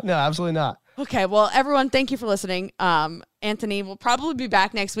have not. No, absolutely not. Okay, well, everyone, thank you for listening. Anthony will probably be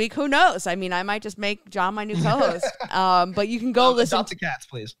back next week. Who knows? I mean, I might just make John my new co-host. But you can go listen. Adopt the cats,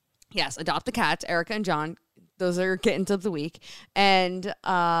 please. Yes, adopt the cats, Erica and John. Those are kittens of the week. And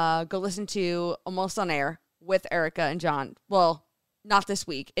go listen to Almost on Air with Erica and John. Well, not this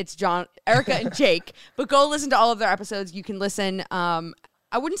week. It's John, Erica, and Jake. But go listen to all of their episodes. You can listen.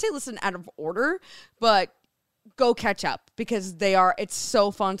 I wouldn't say listen out of order, but go catch up because it's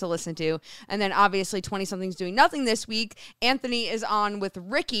so fun to listen to. And then obviously 20 Something's Doing Nothing this week. Anthony is on with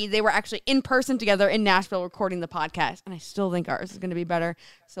Ricky. They were actually in person together in Nashville recording the podcast. And I still think ours is going to be better.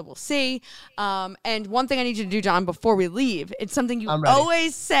 So we'll see. And one thing I need you to do, John, before we leave, it's something you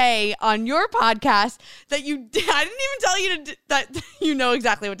always say on your podcast that I didn't even tell you that you know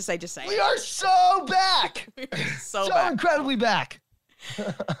exactly what to say. Just say we are so back. so back. Incredibly back.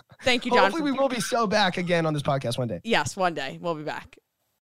 Thank you, John. Hopefully we will be so back again on this podcast one day. Yes, one day we'll be back.